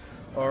back.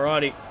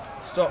 Alrighty,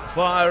 stop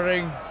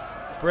firing.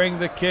 Bring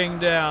the king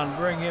down.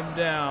 Bring him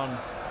down.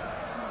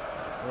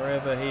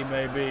 Wherever he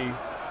may be.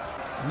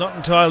 Not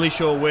entirely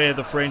sure where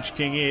the French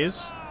king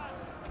is.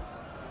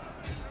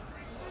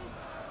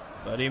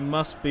 But he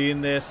must be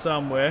in there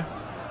somewhere.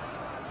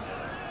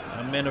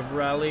 Our men have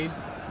rallied.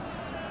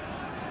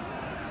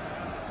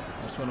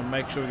 Just want to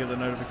make sure we get the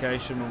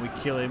notification when we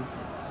kill him.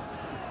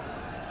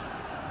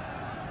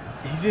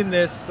 He's in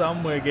there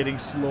somewhere getting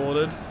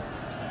slaughtered.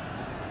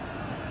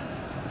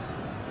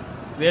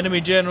 The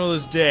enemy general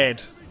is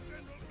dead.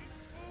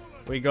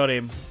 We got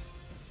him.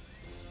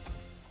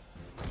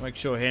 Make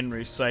sure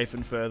Henry's safe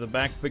and further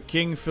back. But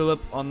King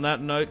Philip, on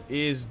that note,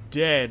 is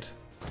dead.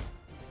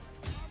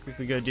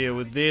 Quickly go deal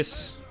with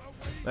this.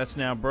 That's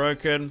now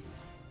broken.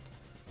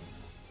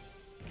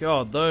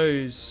 God,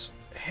 those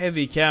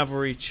heavy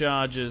cavalry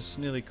charges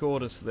nearly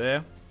caught us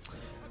there.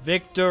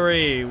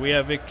 Victory! We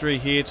have victory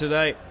here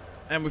today.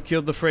 And we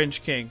killed the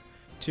French king.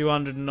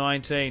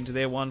 219 to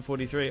their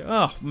 143.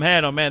 Oh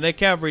man, their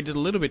cavalry did a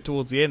little bit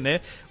towards the end there.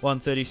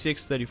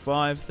 136,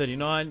 35,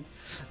 39.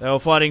 They were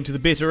fighting to the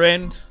bitter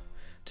end.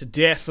 To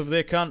death of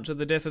their to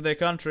the death of their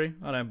country.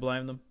 I don't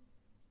blame them.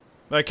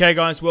 Okay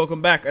guys,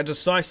 welcome back. A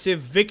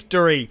decisive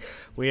victory.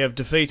 We have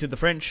defeated the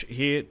French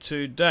here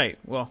today.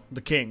 Well,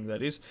 the king,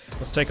 that is.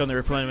 Let's take on the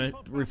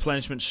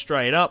replenishment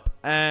straight up.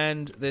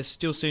 And there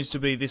still seems to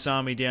be this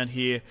army down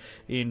here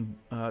in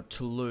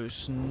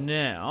Toulouse.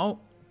 Now,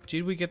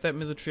 did we get that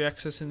military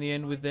access in the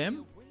end with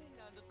them?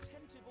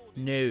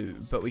 No,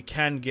 but we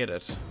can get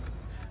it.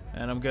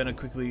 And I'm going to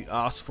quickly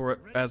ask for it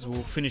as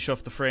we'll finish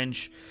off the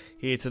French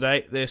here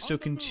today. They're still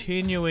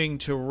continuing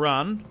to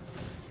run.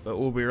 But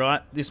we'll be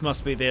right. This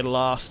must be their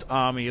last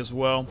army as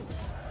well.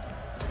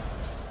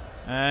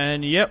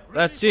 And yep,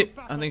 that's it.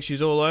 I think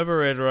she's all over.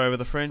 Read her over.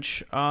 The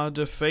French are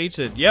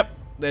defeated. Yep,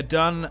 they're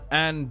done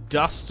and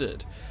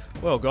dusted.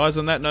 Well, guys,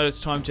 on that note,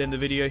 it's time to end the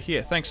video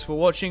here. Thanks for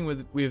watching.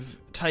 We've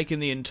taken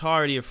the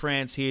entirety of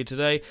France here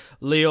today.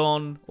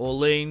 Lyon,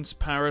 Orleans,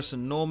 Paris,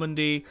 and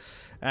Normandy.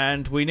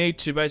 And we need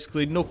to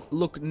basically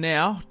look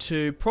now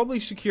to probably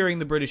securing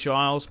the British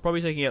Isles,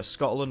 probably taking out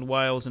Scotland,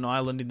 Wales, and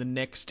Ireland in the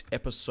next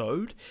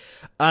episode.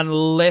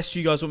 Unless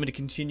you guys want me to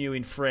continue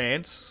in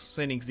France,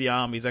 seeing the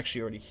army is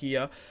actually already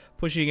here.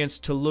 Pushing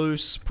against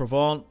Toulouse,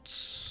 Provence,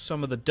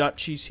 some of the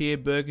duchies here,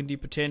 Burgundy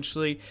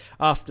potentially.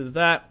 After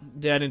that,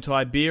 down into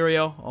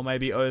Iberia, or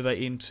maybe over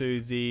into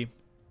the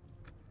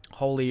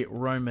Holy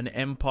Roman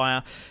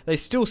Empire. They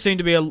still seem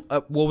to be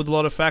at war with a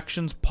lot of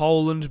factions.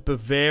 Poland,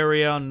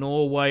 Bavaria,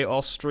 Norway,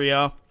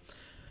 Austria,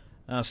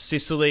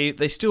 Sicily.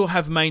 They still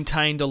have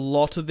maintained a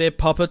lot of their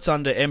puppets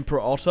under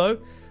Emperor Otto,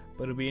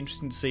 but it'll be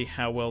interesting to see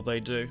how well they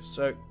do.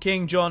 So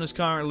King John is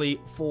currently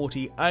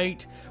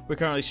 48. We're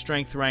currently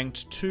strength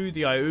ranked 2.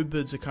 The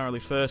Ayyubids are currently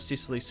 1st,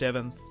 Sicily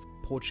 7th,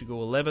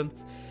 Portugal 11th.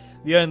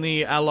 The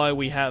only ally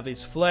we have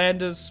is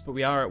Flanders, but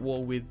we are at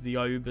war with the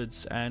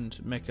Ayyubids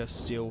and Mecca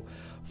still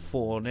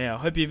for now.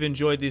 Hope you've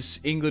enjoyed this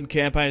England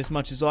campaign as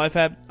much as I've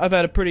had. I've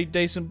had a pretty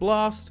decent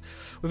blast.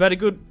 We've got a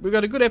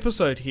good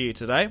episode here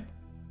today.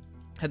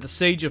 Had the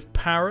siege of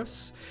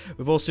Paris.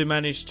 We've also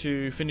managed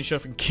to finish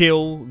off and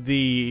kill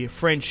the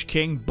French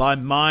king by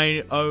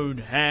my own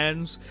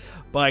hands,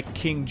 by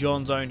King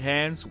John's own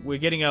hands. We're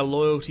getting our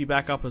loyalty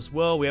back up as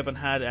well. We haven't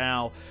had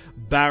our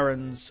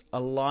Barons'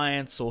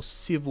 alliance or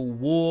civil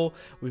war.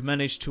 We've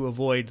managed to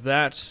avoid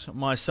that.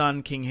 My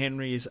son King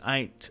Henry is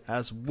 8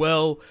 as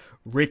well.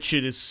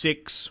 Richard is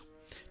 6,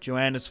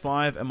 Joanne is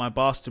 5, and my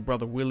bastard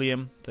brother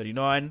William,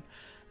 39.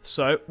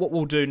 So what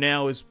we'll do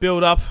now is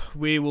build up.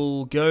 We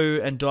will go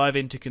and dive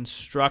into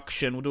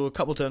construction. We'll do a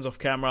couple turns off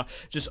camera.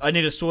 I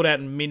need to sort out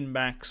and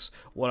min-max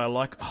what I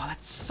like. Oh,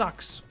 that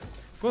sucks.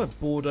 I forgot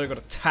that Bordeaux got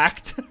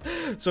attacked.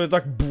 So it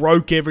like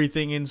broke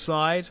everything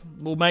inside.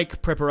 We'll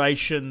make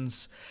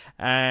preparations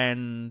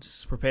and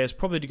prepares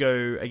probably to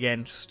go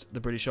against the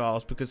British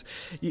Isles, because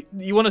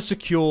you want to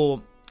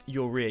secure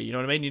your rear, you know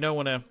what I mean? You don't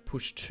want to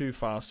push too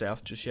far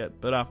south just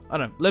yet. But I don't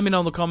know. Let me know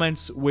in the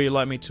comments where you'd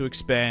like me to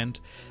expand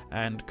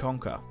and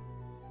conquer.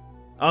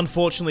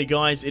 Unfortunately,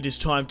 guys, it is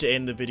time to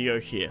end the video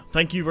here.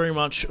 Thank you very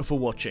much for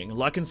watching.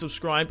 Like and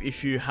subscribe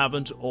if you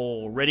haven't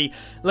already.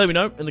 Let me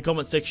know in the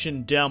comment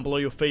section down below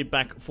your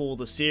feedback for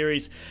the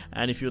series,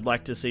 and if you'd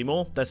like to see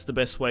more, that's the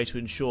best way to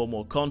ensure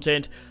more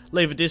content.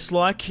 Leave a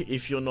dislike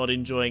if you're not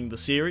enjoying the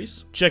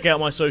series. Check out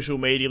my social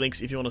media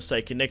links if you want to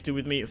stay connected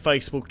with me.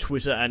 Facebook,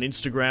 Twitter, and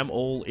Instagram,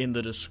 all in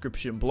the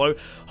description below.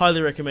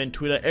 Highly recommend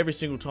Twitter. Every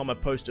single time I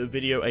post a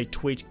video, a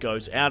tweet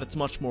goes out. It's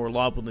much more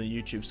reliable than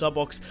the YouTube sub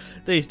box.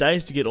 These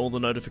days, to get all the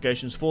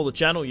notifications for the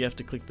channel, you have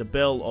to click the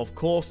bell, of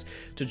course,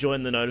 to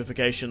join the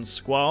notifications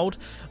squad.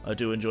 I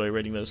do enjoy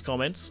reading those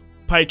comments.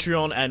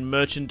 Patreon and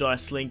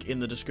merchandise link in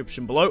the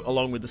description below,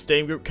 along with the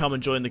Steam group. Come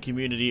and join the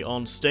community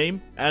on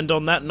Steam. And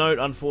on that note,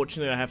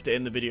 unfortunately, I have to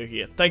end the video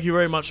here. Thank you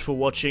very much for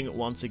watching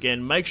once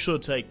again. Make sure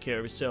to take care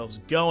of yourselves.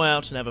 Go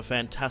out and have a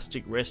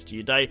fantastic rest of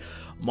your day.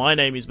 My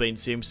name has been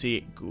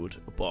Simpzy.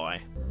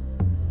 Goodbye.